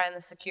 one guy in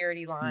the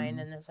security line,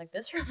 and it's like,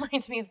 this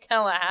reminds me of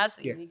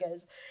Tallahassee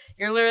because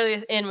you're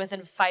literally in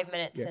within 5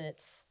 minutes, and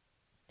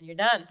you're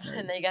done,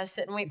 and then you got to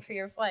sit and wait for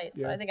your flight.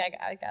 So I think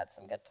I got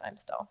some good time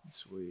still.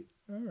 Sweet.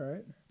 All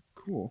right.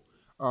 Cool.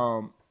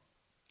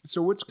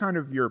 So what's kind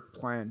of your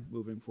plan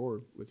moving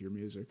forward with your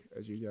music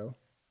as you go?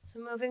 So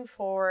moving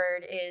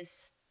forward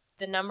is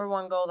the number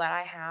one goal that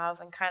I have,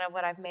 and kind of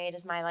what I've made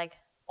is my like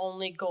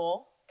only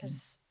goal.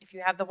 Because if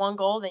you have the one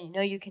goal, then you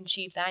know you can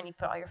achieve that and you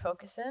put all your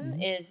focus in,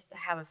 is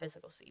have a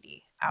physical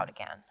CD out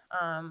again.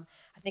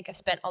 I think I've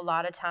spent a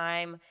lot of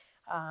time,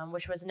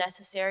 which was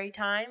necessary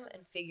time,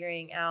 in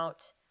figuring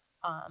out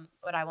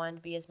what I wanted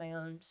to be as my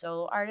own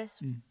solo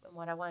artist, and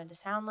what I wanted to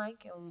sound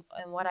like,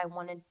 and what I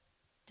wanted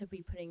to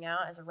be putting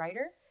out as a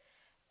writer.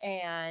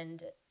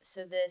 And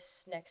so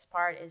this next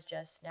part is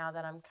just now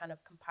that I'm kind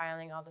of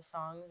compiling all the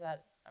songs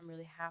that I'm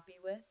really happy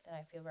with and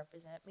I feel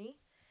represent me,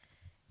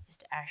 is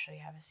to actually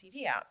have a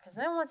CD out. Because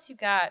then once you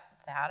got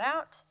that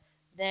out,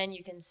 then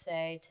you can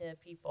say to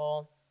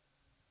people,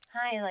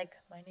 hi, like,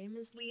 my name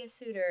is Leah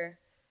Sutter.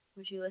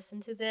 Would you listen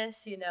to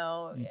this? You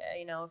know,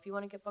 if you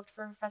want to get booked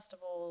for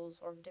festivals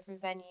or different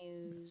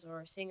venues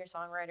or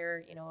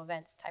singer-songwriter,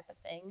 events type of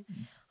thing,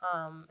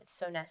 it's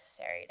so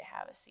necessary to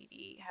have a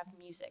CD, have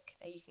music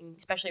that you can,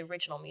 especially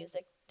original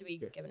music, to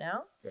be given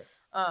out.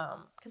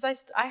 Because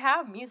I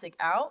have music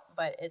out,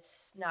 but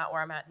it's not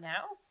where I'm at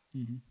now.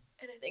 Mm-hmm.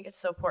 And I think it's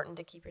so important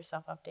to keep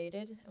yourself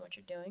updated in what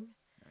you're doing.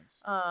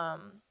 Nice.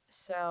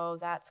 So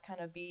that's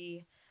kind of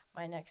be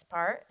my next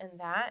part in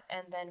that.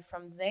 And then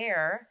from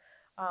there,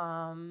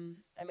 I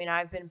mean,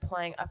 I've been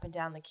playing up and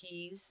down the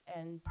Keys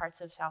and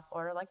parts of South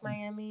Florida, like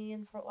Miami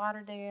and Fort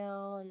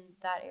Lauderdale and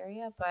that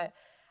area. But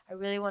I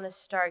really want to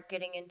start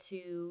getting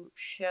into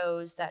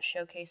shows that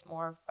showcase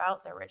more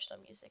about the original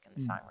music and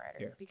the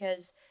songwriter,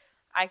 because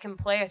I can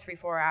play a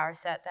 3-4 hour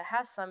set that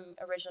has some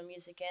original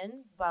music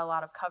in, but a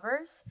lot of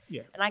covers.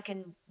 Yeah. And I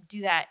can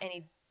do that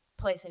any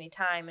place,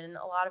 anytime. And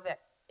a lot of it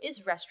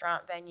is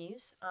restaurant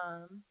venues.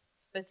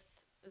 With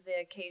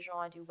the occasional,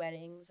 I do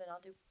weddings, and I'll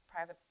do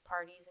private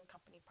parties and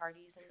company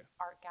parties and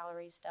art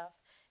gallery stuff,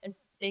 and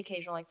the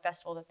occasional like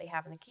festival that they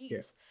have in the Keys.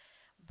 Yeah.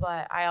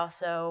 But I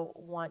also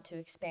want to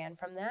expand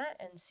from that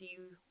and see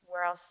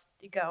where else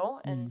to go,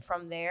 and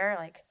from there,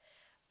 like,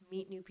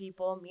 meet new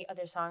people, meet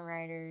other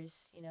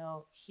songwriters, you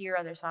know, hear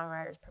other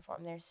songwriters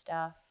perform their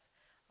stuff.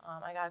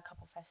 I got a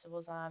couple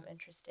festivals I'm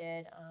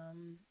interested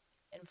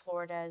in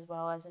Florida as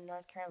well as in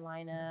North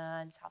Carolina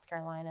and South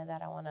Carolina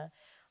that I want to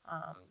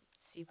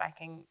see if I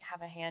can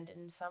have a hand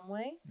in some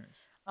way.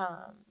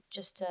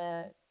 Just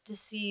to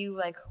see,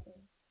 like,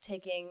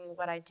 taking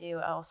what I do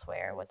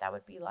elsewhere, what that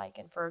would be like,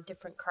 and for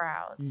different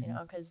crowds, you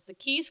know, because the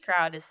Keys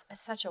crowd is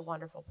such a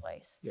wonderful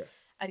place. Yeah.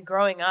 And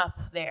growing up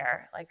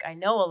there, like, I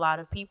know a lot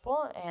of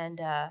people,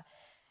 and I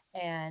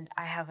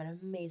have an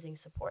amazing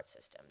support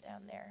system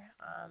down there,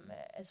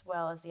 as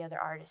well as the other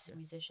artists and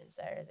musicians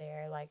that are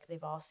there. Like,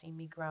 they've all seen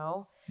me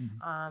grow, and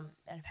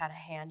I've had a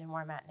hand in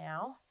where I'm at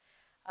now.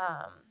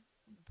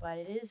 But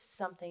it is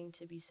something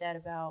to be said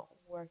about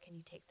where can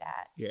you take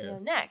that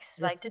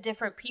next, like, to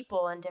different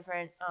people and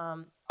different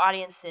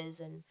audiences,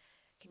 and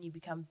can you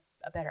become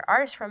a better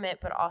artist from it,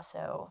 but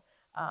also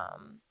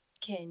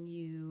can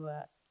you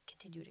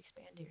continue to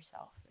expand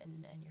yourself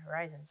and your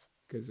horizons.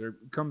 Because there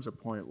comes a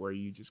point where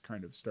you just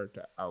kind of start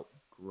to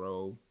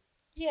outgrow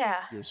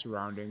your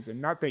surroundings.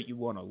 And not that you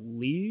want to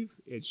leave,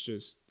 it's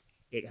just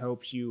it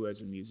helps you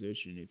as a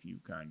musician if you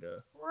kind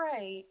of...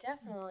 Right,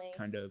 definitely.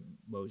 Kind of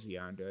mosey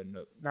on to...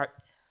 Not...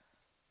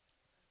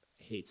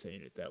 I hate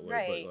saying it that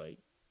way, but, like,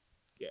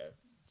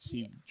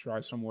 try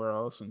somewhere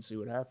else and see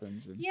what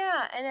happens.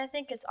 And I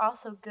think it's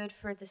also good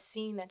for the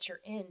scene that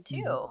you're in,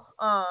 too.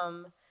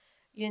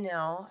 You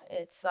know,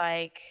 it's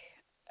like,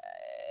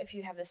 if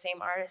you have the same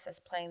artist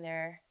that's playing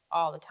there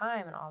all the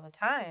time,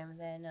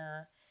 then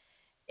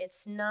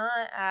it's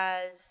not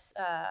as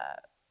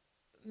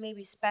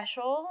maybe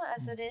special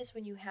as it is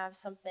when you have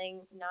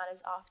something not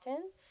as often.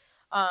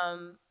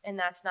 And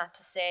that's not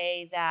to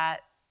say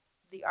that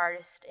the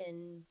artist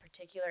in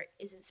particular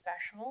isn't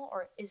special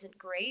or isn't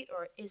great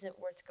or isn't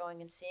worth going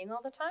and seeing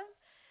all the time.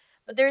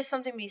 But there is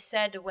something to be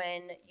said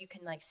when you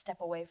can, like, step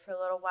away for a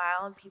little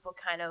while and people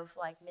kind of,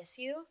 like, miss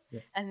you.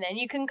 Yeah. And then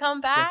you can come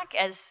back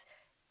as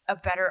a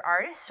better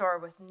artist or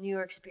with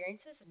newer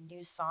experiences and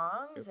new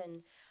songs.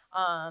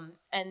 Yeah.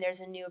 And there's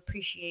a new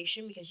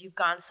appreciation because you've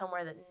gone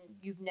somewhere that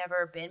you've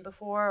never been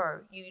before,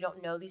 or you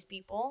don't know these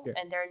people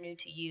and they're new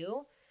to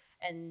you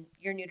and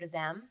you're new to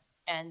them,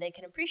 and they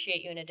can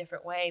appreciate you in a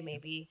different way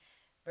maybe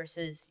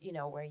versus, you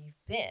know, where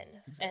you've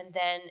been. Exactly. And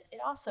then it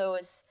also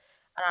is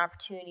an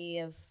opportunity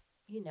of,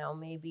 you know,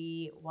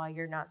 maybe while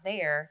you're not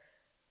there,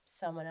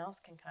 someone else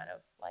can kind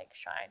of, like,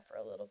 shine for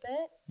a little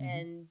bit,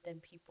 and then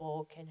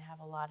people can have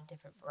a lot of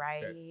different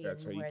variety.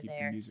 That's how you keep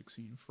the music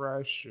scene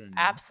fresh. And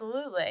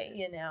absolutely,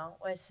 you know,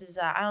 this is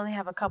I only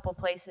have a couple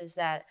places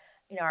that,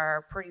 you know,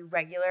 are pretty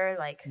regular.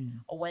 Like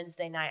a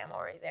Wednesday night, I'm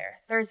already there.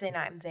 Thursday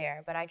night, I'm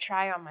there. But I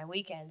try on my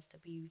weekends to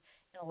be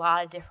in a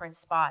lot of different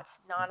spots,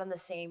 not on the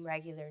same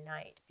regular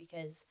night,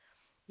 because,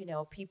 you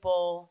know,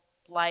 people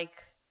like,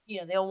 you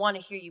know, they'll want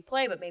to hear you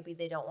play, but maybe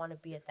they don't want to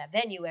be at that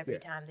venue every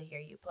time they hear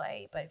you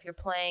play. But if you're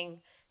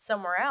playing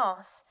somewhere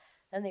else,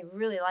 then they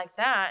really like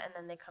that, and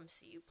then they come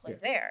see you play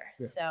there.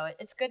 Yeah. So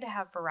it's good to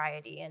have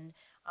variety, and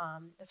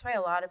that's why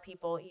a lot of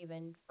people,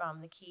 even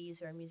from the Keys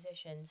who are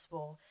musicians,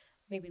 will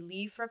maybe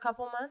leave for a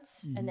couple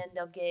months, and then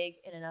they'll gig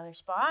in another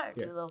spot or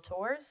do little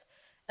tours,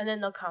 and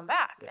then they'll come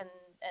back,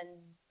 and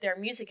their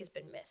music has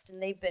been missed,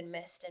 and they've been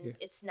missed, and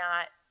it's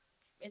not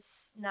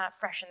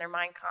fresh in their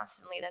mind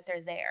constantly that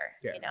they're there,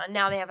 you know, and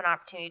now they have an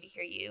opportunity to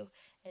hear you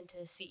and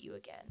to see you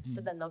again.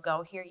 So then they'll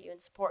go hear you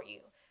and support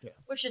you,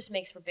 which just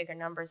makes for bigger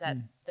numbers at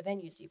the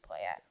venues you play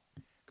at.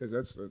 Because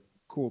that's the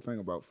cool thing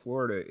about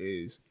Florida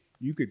is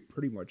you could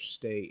pretty much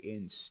stay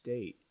in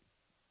state,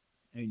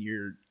 and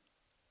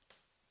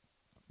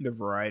the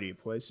variety of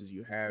places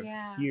you have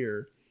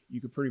here,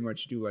 you could pretty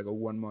much do like a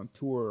 1-month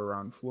tour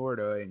around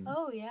Florida, and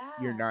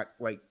you're not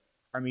like,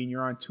 I mean,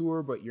 you're on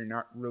tour, but you're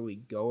not really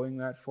going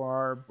that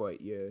far, but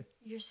you're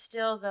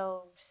still,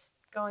 though,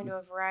 going to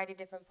a variety of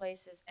different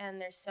places, and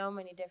there's so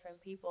many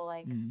different people.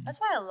 Like, that's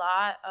why a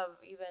lot of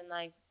even,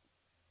 like,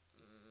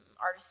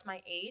 artists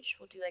my age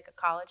will do, like, a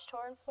college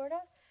tour in Florida.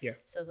 Yeah.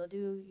 So they'll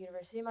do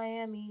University of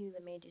Miami,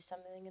 they may do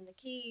something in the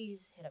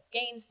Keys, hit up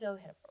Gainesville,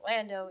 hit up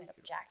Orlando, hit up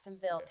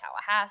Jacksonville,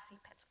 Tallahassee,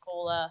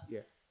 Pensacola,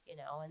 you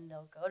know, and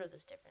they'll go to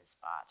those different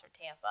spots, or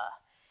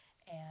Tampa,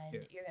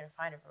 and you're going to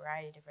find a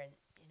variety of different,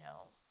 you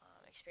know,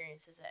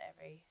 experiences at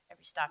every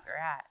stop you're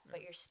at,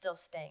 but you're still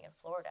staying in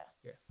Florida.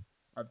 Yeah.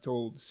 I've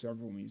told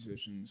several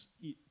musicians,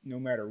 no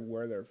matter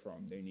where they're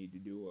from, they need to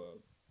do a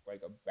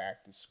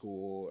back to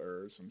school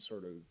or some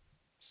sort of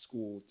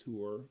school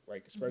tour,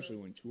 like especially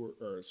when tour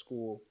or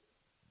school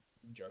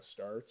just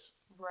starts.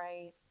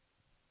 Right.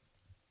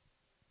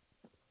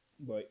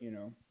 But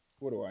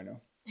what do I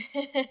know?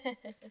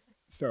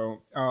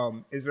 So,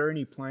 is there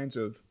any plans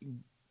of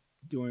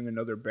doing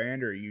another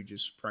band, or are you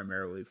just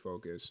primarily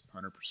focused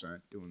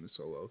 100% doing the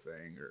solo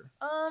thing? Or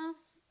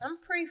I'm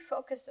pretty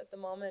focused at the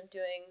moment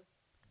doing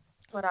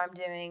what I'm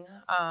doing.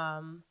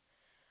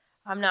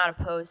 I'm not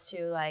opposed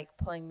to like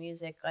playing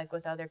music like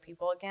with other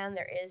people again.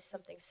 There is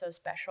something so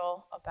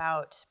special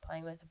about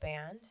playing with a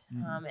band,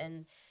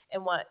 and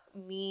what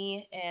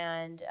me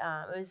and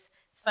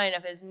it's funny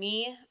enough, is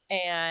me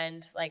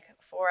and like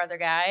 4 other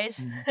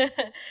guys.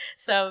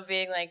 So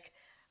being like,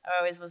 I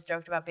always was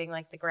joked about being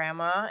like the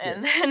grandma,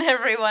 and then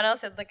everyone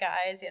else had the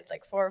guys. You had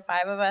like 4 or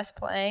 5 of us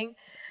playing,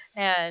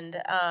 and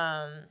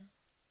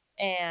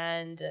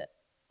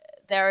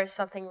there is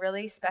something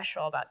really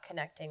special about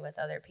connecting with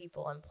other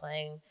people and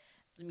playing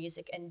the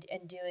music and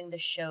doing the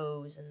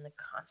shows and the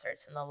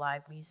concerts and the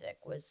live music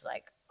was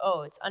like,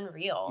 oh, it's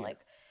unreal. Like,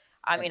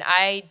 I mean,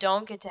 I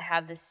don't get to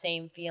have the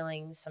same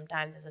feelings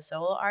sometimes as a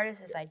solo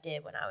artist as I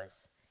did when I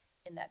was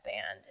in that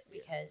band,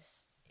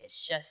 because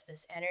it's just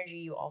this energy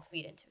you all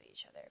feed into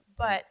each other.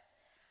 But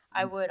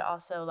I would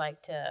also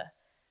like to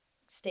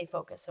stay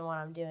focused on what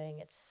I'm doing.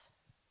 It's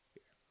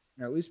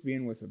now, at least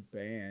being with a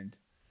band,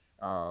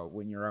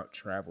 when you're out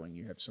traveling,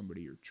 you have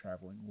somebody you're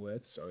traveling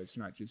with, so it's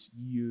not just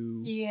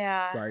you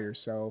by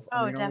yourself.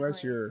 I mean, definitely.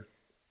 unless you're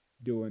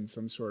doing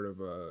some sort of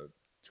a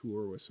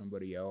tour with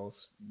somebody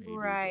else, maybe.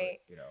 Right.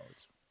 But,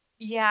 it's...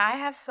 Yeah, I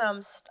have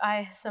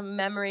some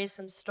memories,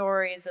 some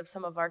stories of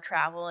some of our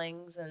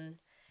travelings and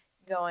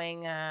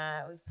going.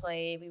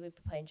 We would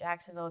play in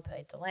Jacksonville, we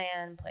played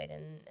DeLand, played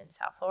in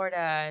South Florida,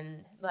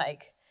 and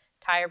like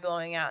tire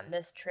blowing out in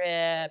this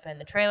trip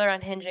and the trailer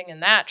unhinging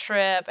in that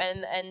trip,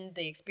 and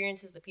the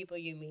experiences, the people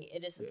you meet.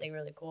 It is something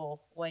really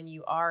cool when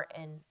you are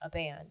in a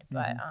band.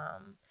 But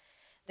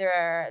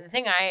the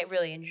thing I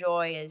really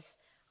enjoy is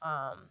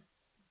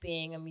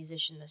being a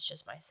musician that's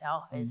just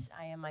myself. Is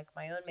I am like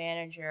my own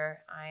manager.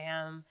 I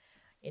am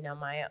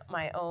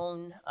my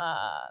own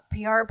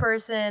PR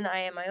person.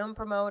 I am my own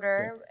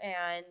promoter,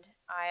 and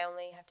I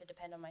only have to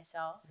depend on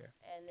myself.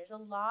 And there's a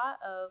lot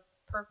of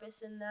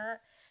purpose in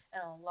that,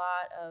 and a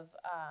lot of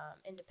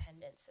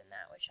independence in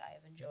that, which I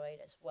have enjoyed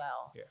as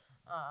well.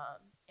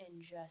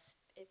 And just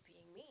it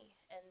being me.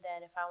 And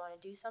then if I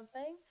want to do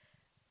something,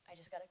 I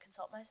just got to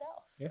consult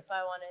myself. If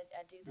I want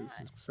to do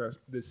that.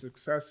 The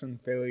success and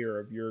failure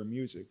of your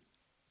music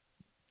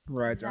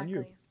rides on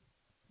you.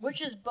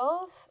 Which is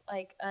both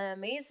like an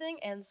amazing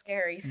and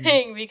scary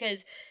thing,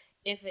 because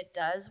if it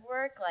does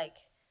work, like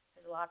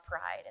there's a lot of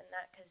pride in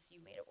that because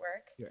you made it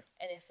work.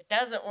 And if it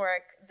doesn't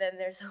work, then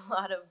there's a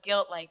lot of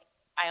guilt, like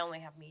I only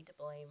have me to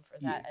blame for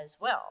that as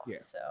well.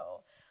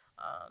 So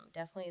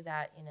definitely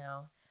that,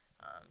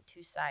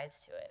 two sides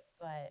to it.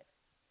 But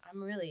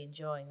I'm really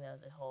enjoying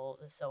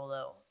the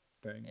solo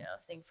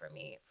thing for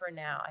me for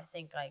now. I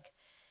think like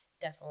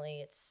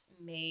definitely it's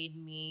made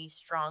me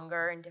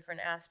stronger in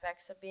different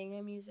aspects of being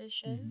a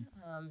musician.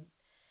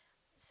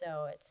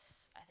 So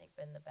it's, I think,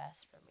 been the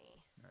best for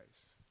me.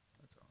 Nice.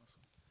 That's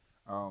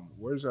awesome.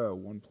 Where's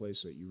one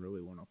place that you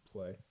really want to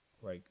play?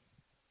 Like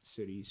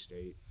city,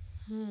 state?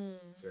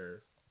 Is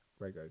there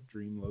like a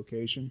dream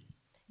location?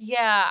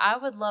 Yeah, I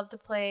would love to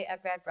play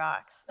at Red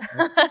Rocks.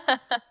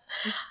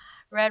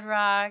 Red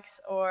Rocks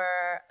or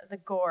the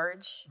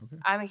Gorge.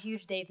 I'm a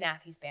huge Dave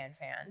Matthews Band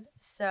fan.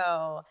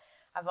 So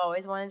I've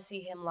always wanted to see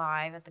him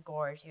live at the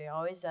Gorge. He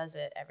always does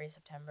it every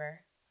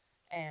September.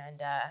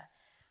 And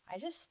I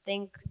just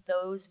think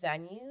those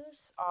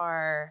venues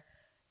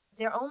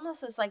they're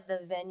almost as like the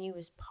venue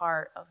is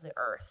part of the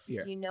earth.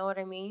 You know what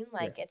I mean?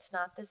 Like it's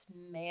not this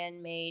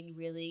man-made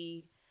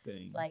really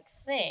thing.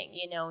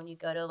 When you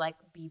go to like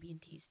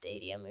BB&T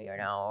Stadium,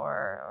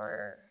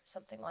 or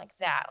something like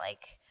that,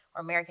 like,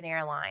 or American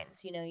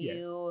Airlines,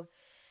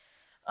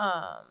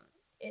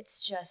 it's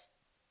just,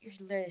 you're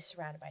literally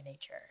surrounded by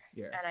nature.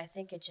 And I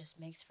think it just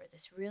makes for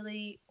this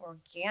really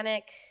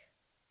organic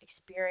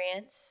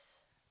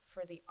experience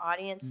for the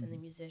audience and the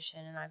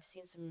musician. And I've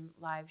seen some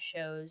live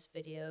shows,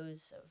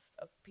 videos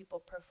of people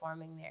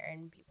performing there,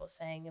 and people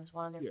saying it was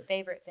one of their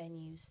favorite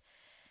venues.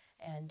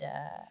 And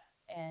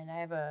I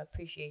have an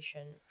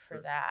appreciation for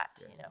that,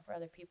 for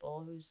other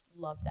people who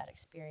love that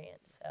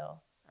experience.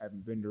 So I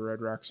haven't been to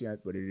Red Rocks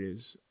yet, but it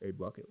is a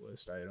bucket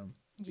list item.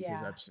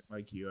 Because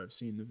I've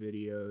seen the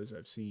videos,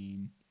 I've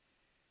seen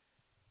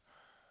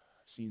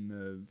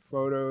the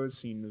photos,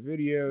 seen the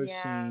videos,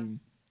 seen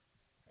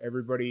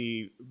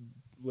everybody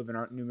living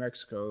out in New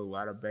Mexico. A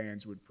lot of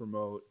bands would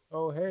promote,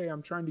 oh, hey,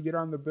 I'm trying to get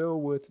on the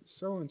bill with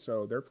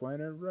so-and-so. They're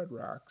playing at Red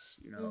Rocks,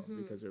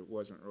 because it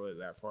wasn't really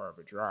that far of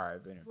a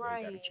drive. And if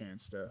they got a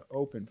chance to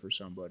open for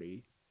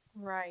somebody,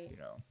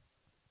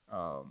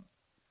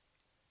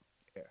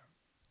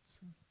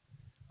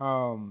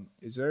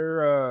 is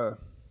there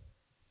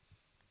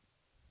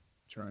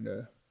trying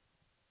to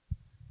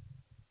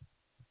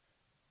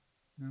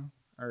No,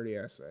 I already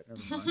asked that.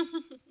 Never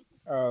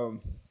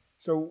mind.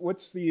 So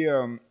what's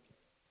the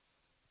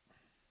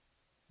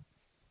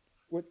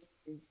what?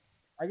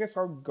 I guess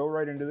I'll go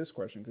right into this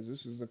question because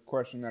this is a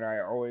question that I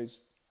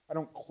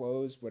don't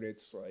close, but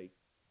it's like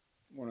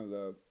one of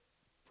the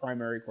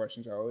primary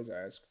questions I always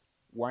ask.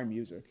 Why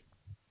music?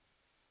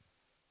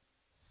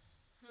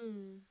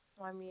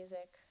 Why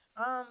music?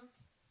 I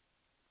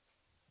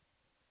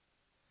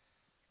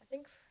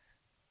think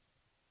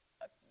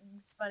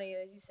it's funny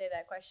that you say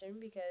that question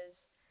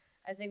because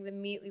I think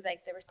immediately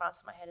like the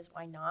response in my head is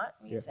why not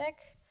music?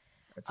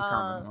 Yeah. That's a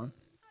common one.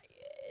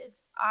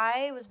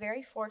 I was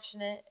very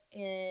fortunate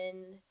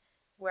in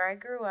where I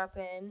grew up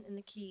in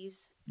the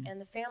Keys,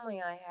 and the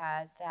family I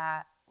had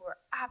that were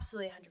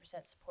absolutely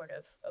 100%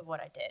 supportive of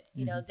what I did.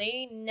 You know,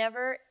 they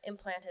never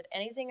implanted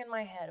anything in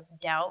my head of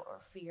doubt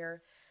or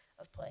fear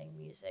of playing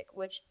music,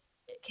 which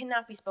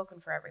cannot be spoken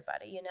for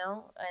everybody, you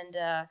know? And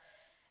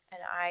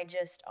I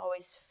just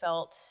always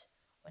felt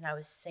when I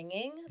was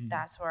singing,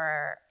 that's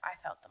where I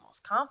felt the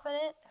most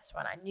confident. That's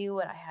when I knew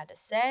what I had to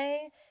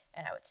say,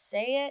 and I would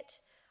say it.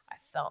 I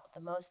felt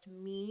the most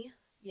me,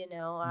 you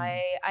know.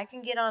 I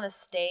can get on a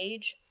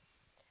stage,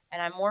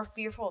 and I'm more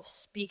fearful of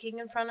speaking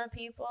in front of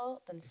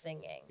people than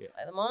singing. Yeah.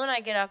 Like, the moment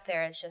I get up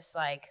there, it's just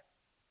like,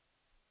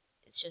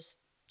 it's just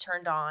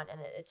turned on,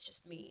 and it's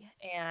just me.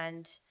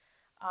 And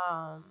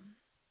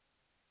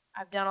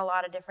I've done a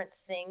lot of different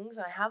things,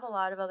 and I have a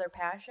lot of other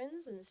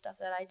passions and stuff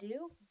that I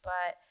do,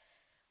 but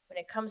when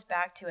it comes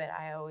back to it,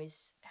 I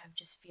always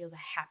just feel the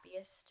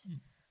happiest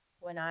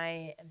when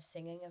I am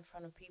singing in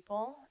front of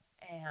people,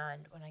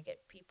 and when I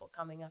get people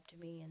coming up to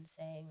me and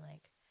saying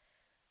like,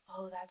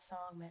 oh, that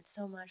song meant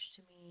so much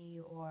to me,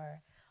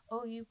 or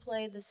oh, you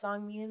played the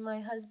song me and my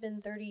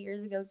husband 30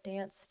 years ago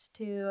danced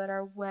to at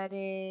our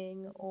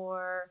wedding,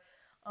 or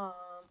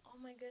oh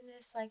my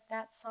goodness, like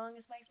that song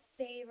is my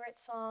favorite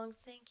song,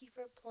 thank you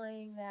for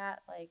playing that.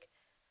 Like,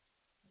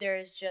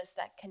 there's just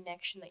that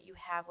connection that you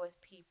have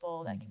with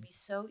people that can be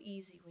so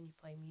easy when you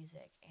play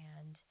music,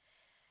 and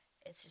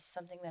it's just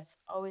something that's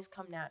always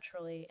come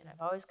naturally, and I've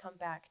always come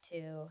back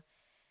to,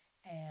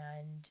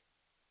 and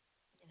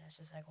you know, it's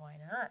just like, why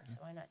not? So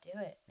why not do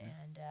it?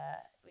 And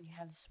when you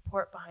have the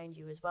support behind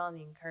you as well and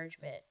the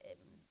encouragement, it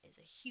is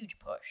a huge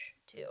push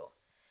too.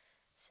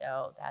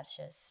 So that's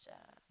just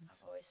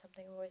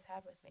something I've always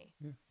had with me.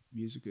 Yeah.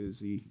 Music is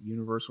the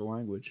universal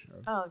language.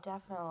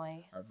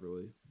 Definitely. I've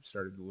really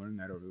started to learn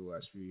that over the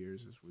last few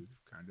years as we've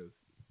kind of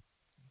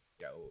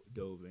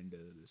dove into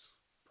this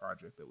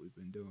project that we've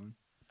been doing.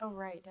 Oh,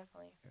 right,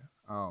 definitely.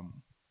 Yeah.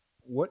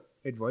 What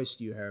advice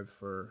do you have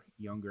for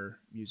younger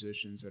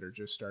musicians that are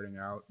just starting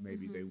out?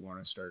 Maybe they want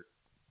to start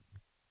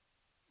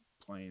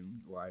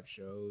playing live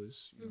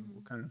shows. You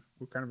know,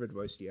 what kind of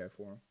advice do you have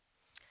for them?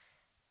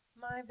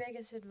 My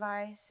biggest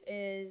advice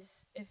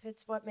is if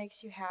it's what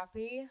makes you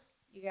happy,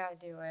 you got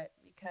to do it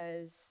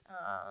because,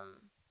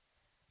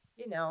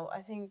 you know,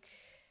 I think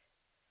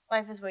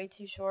life is way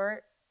too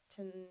short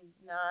to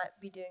not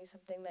be doing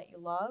something that you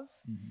love.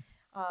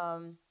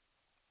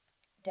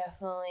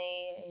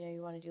 Definitely, you know,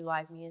 you want to do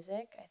live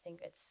music. I think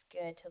it's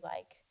good to,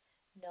 like,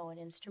 know an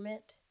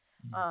instrument.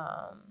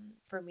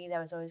 For me, that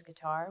was always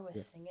guitar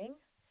with singing.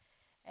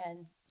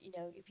 And, you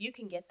know, if you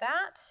can get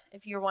that,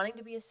 if you're wanting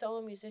to be a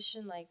solo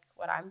musician like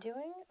what I'm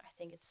doing, I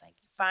think it's like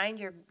find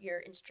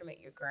your instrument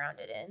you're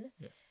grounded in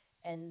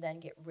and then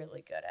get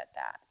really good at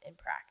that in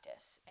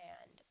practice.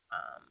 And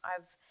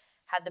I've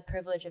had the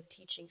privilege of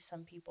teaching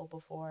some people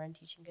before and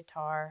teaching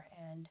guitar,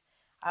 and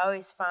I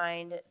always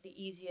find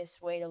the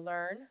easiest way to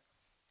learn,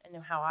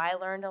 and how I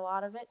learned a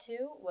lot of it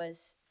too,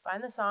 was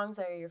find the songs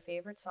that are your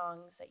favorite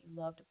songs that you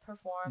love to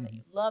perform, that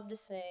you love to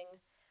sing,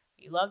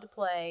 that you love to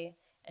play,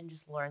 and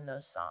just learn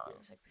those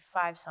songs. Like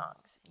 5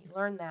 songs. And you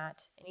learn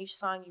that, and each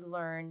song you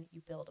learn,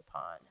 you build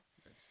upon.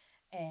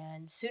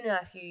 And soon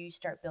enough, you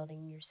start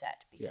building your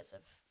set because of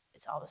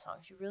it's all the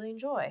songs you really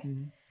enjoy.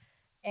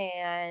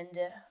 And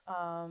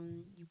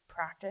you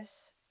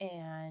practice,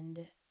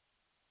 and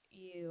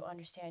you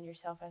understand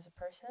yourself as a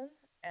person,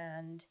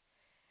 and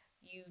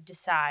you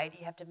decide,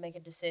 you have to make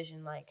a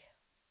decision like,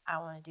 I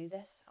want to do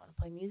this, I want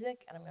to play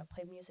music, and I'm going to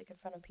play music in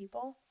front of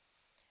people,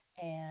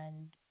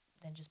 and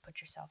then just put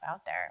yourself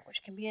out there,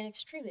 which can be an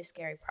extremely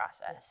scary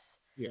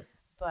process.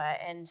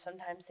 And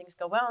sometimes things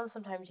go well, and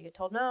sometimes you get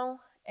told no,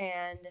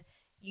 and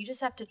you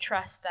just have to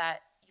trust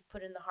that you've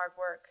put in the hard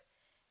work,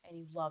 and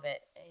you love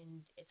it,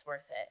 and it's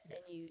worth it,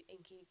 and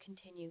you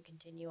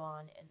continue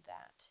on in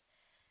that.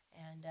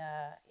 And,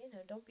 you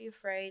know, don't be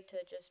afraid to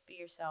just be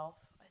yourself.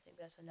 I think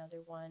that's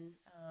another one.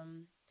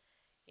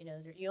 You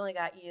know, you only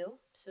got you,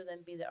 so then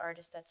be the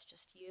artist that's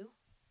just you.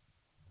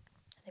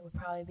 I think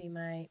would probably be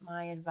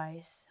my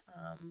advice.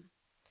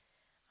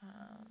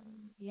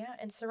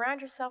 And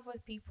surround yourself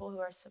with people who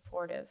are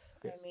supportive.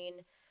 I mean,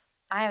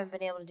 I haven't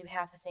been able to do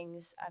half the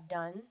things I've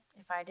done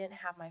if I didn't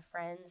have my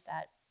friends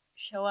that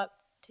show up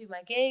to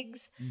my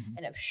gigs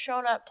and have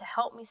shown up to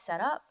help me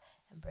set up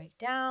and break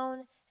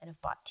down and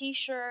have bought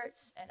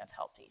t-shirts and have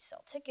helped me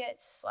sell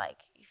tickets.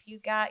 Like, if you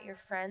got your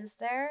friends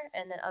there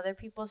and then other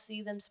people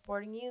see them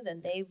supporting you,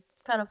 then they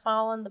kind of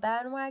following the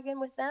bandwagon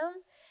with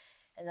them,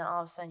 and then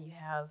all of a sudden you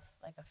have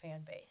like a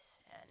fan base,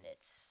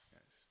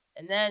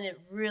 and then it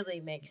really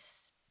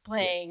makes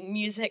playing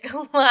music a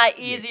lot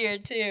easier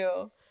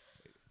too.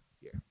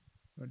 Yeah.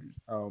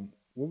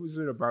 What was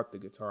it about the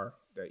guitar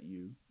that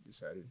you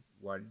decided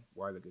why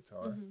the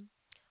guitar? Mm-hmm.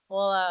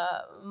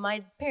 Well,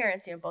 my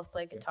parents, both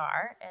play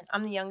guitar, and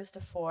I'm the youngest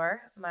of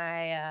four.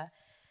 My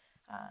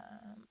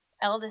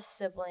eldest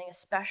sibling,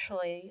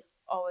 especially,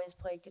 always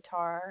played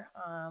guitar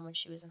when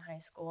she was in high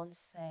school and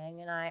sang,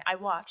 and I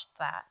watched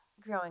that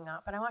growing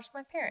up, and I watched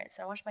my parents,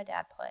 and I watched my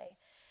dad play,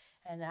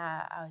 and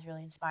I was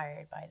really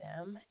inspired by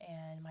them.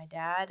 And my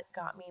dad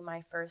got me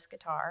my first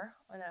guitar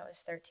when I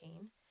was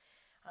 13.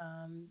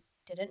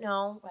 Didn't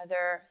know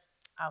whether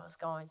I was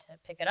going to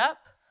pick it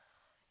up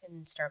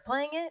and start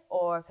playing it,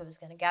 or if it was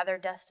going to gather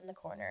dust in the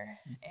corner.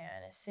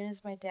 And as soon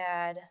as my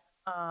dad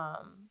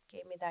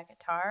gave me that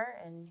guitar,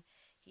 and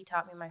he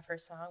taught me my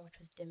first song, which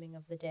was Dimming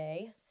of the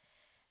Day,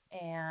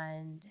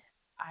 and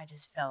I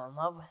just fell in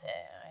love with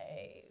it.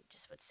 I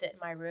just would sit in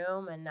my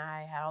room, and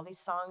I had all these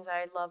songs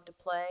I loved to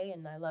play,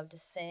 and I loved to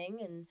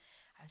sing, and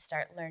I would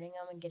start learning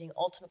them and getting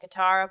Ultimate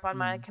Guitar up on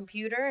my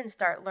computer and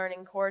start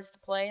learning chords to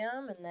play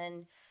them, and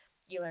then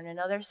you learn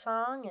another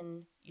song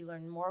and you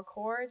learn more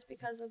chords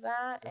because of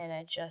that, and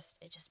it just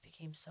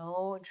became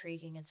so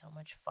intriguing and so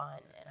much fun.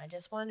 And I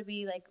just wanted to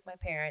be like my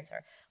parents,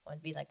 or wanted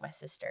to be like my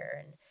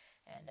sister,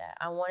 and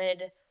I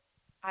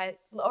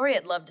already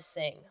had loved to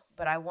sing,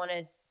 but I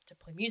wanted to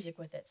play music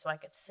with it so I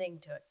could sing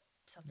to it,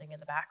 something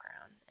in the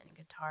background, and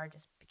guitar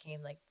just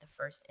became like the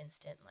first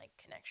instant like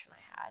connection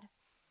I had.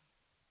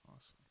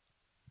 Awesome.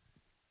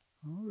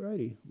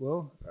 Alrighty,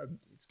 well,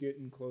 it's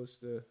getting close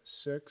to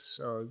 6,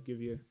 so I'll give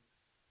you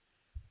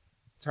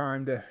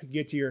time to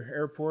get to your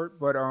airport.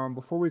 But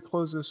before we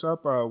close this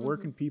up, where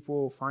can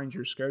people find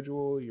your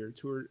schedule, your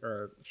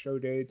tour, show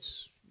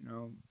dates,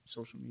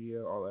 social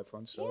media, all that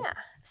fun stuff? Yeah.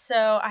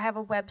 So I have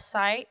a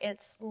website.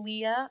 It's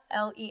Leah,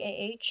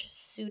 Leah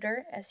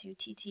Sutter,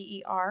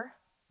 Sutter,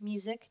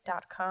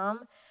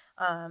 music.com.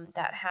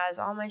 That has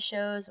all my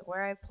shows,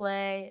 where I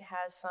play. It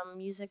has some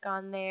music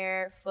on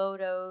there,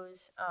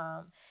 photos,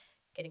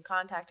 get in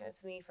contact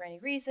with me for any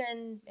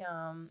reason.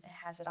 It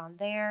has it on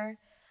there.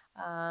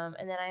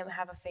 And then I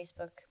have a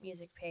Facebook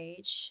music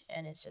page,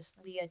 and it's just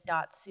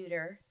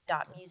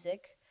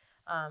leah.sutter.music.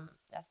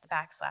 That's the /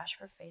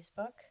 for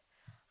Facebook.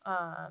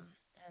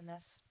 And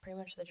that's pretty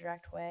much the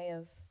direct way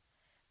of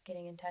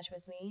getting in touch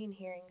with me and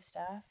hearing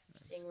stuff,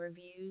 seeing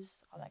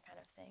reviews, all that kind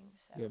of thing.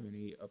 So. Do you have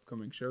any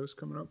upcoming shows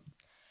coming up?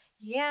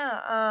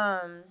 Yeah,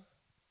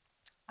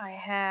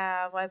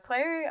 I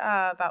play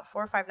about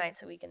 4 or 5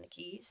 nights a week in the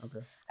Keys.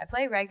 Okay. I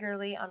play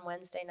regularly on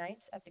Wednesday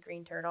nights at the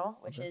Green Turtle,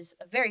 which is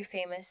a very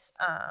famous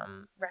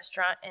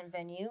restaurant and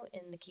venue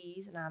in the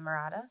Keys in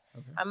Amarada.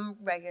 Okay. I'm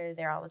regularly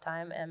there all the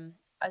time,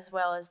 as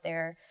well as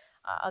their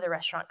other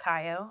restaurant,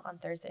 Cayo, on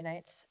Thursday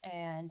nights.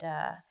 And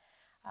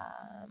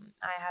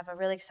I have a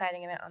really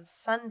exciting event on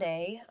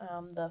Sunday,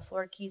 the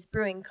Florida Keys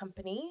Brewing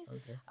Company.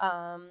 Okay.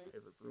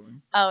 Favorite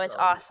brewing. Oh, it's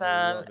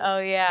awesome. Oh,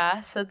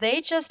 yeah. So they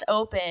just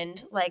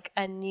opened like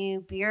a new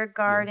beer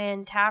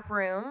garden tap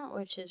room,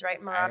 which is right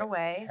Marauda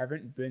Way. I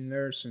haven't been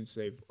there since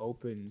they've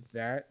opened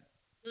that.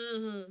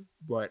 Mm-hmm.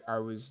 But I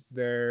was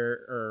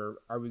there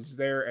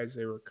as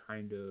they were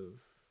kind of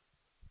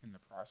in the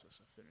process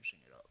of finishing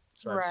it up.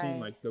 So I've seen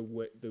like the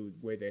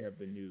way they have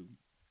the new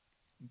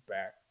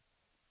back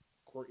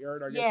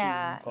courtyard, I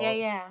guess.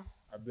 Yeah.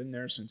 I've been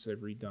there since they've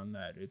redone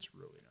that. It's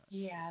really nice.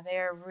 Yeah,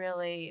 they're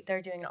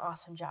doing an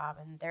awesome job,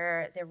 and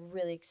they're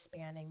really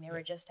expanding. They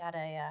were just at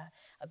a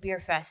beer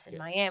fest in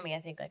Miami,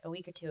 I think, like a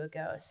week or two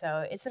ago.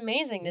 So it's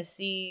amazing to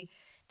see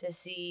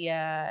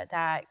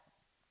that,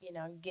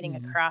 getting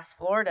across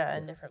Florida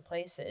in different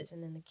places,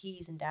 and in the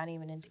Keys and down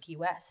even into Key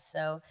West.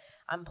 So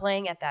I'm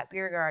playing at that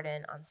beer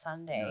garden on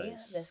Sunday,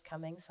 this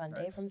coming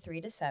Sunday from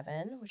 3 to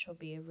 7, which will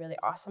be a really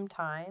awesome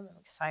time. I'm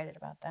excited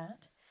about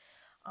that.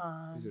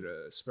 Is it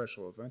a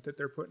special event that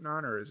they're putting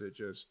on, or is it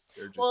just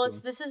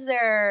this is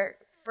their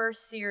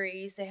first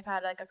series. They've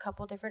had like a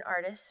couple different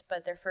artists,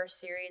 but their first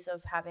series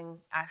of having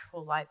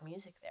actual live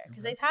music there,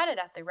 because they've had it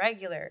at the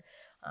regular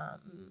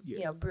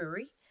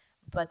brewery,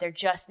 but they're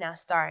just now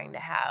starting to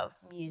have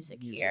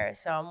music here.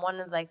 So I'm one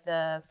of like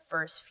the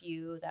first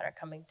few that are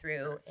coming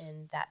through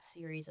in that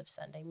series of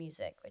Sunday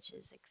music, which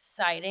is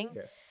exciting.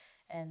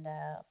 And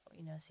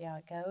see how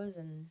it goes,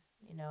 and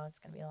it's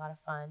going to be a lot of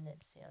fun.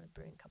 It's the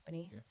brewing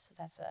company, so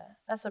that's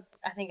a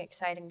I think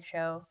exciting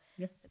show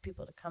for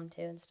people to come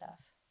to and stuff.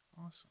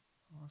 Awesome.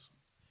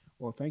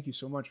 Well, thank you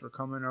so much for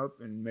coming up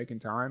and making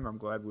time. I'm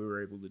glad we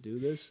were able to do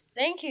this.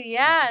 Thank you.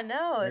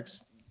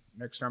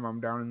 Next time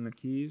I'm down in the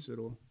Keys,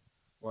 we'll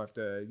have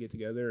to get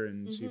together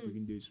and see if we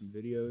can do some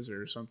videos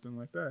or something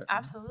like that.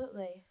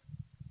 Absolutely.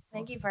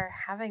 Thank you for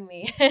having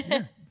me.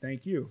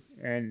 Thank you,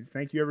 and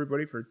thank you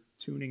everybody for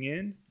tuning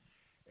in.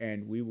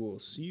 And we will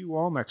see you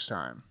all next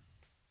time.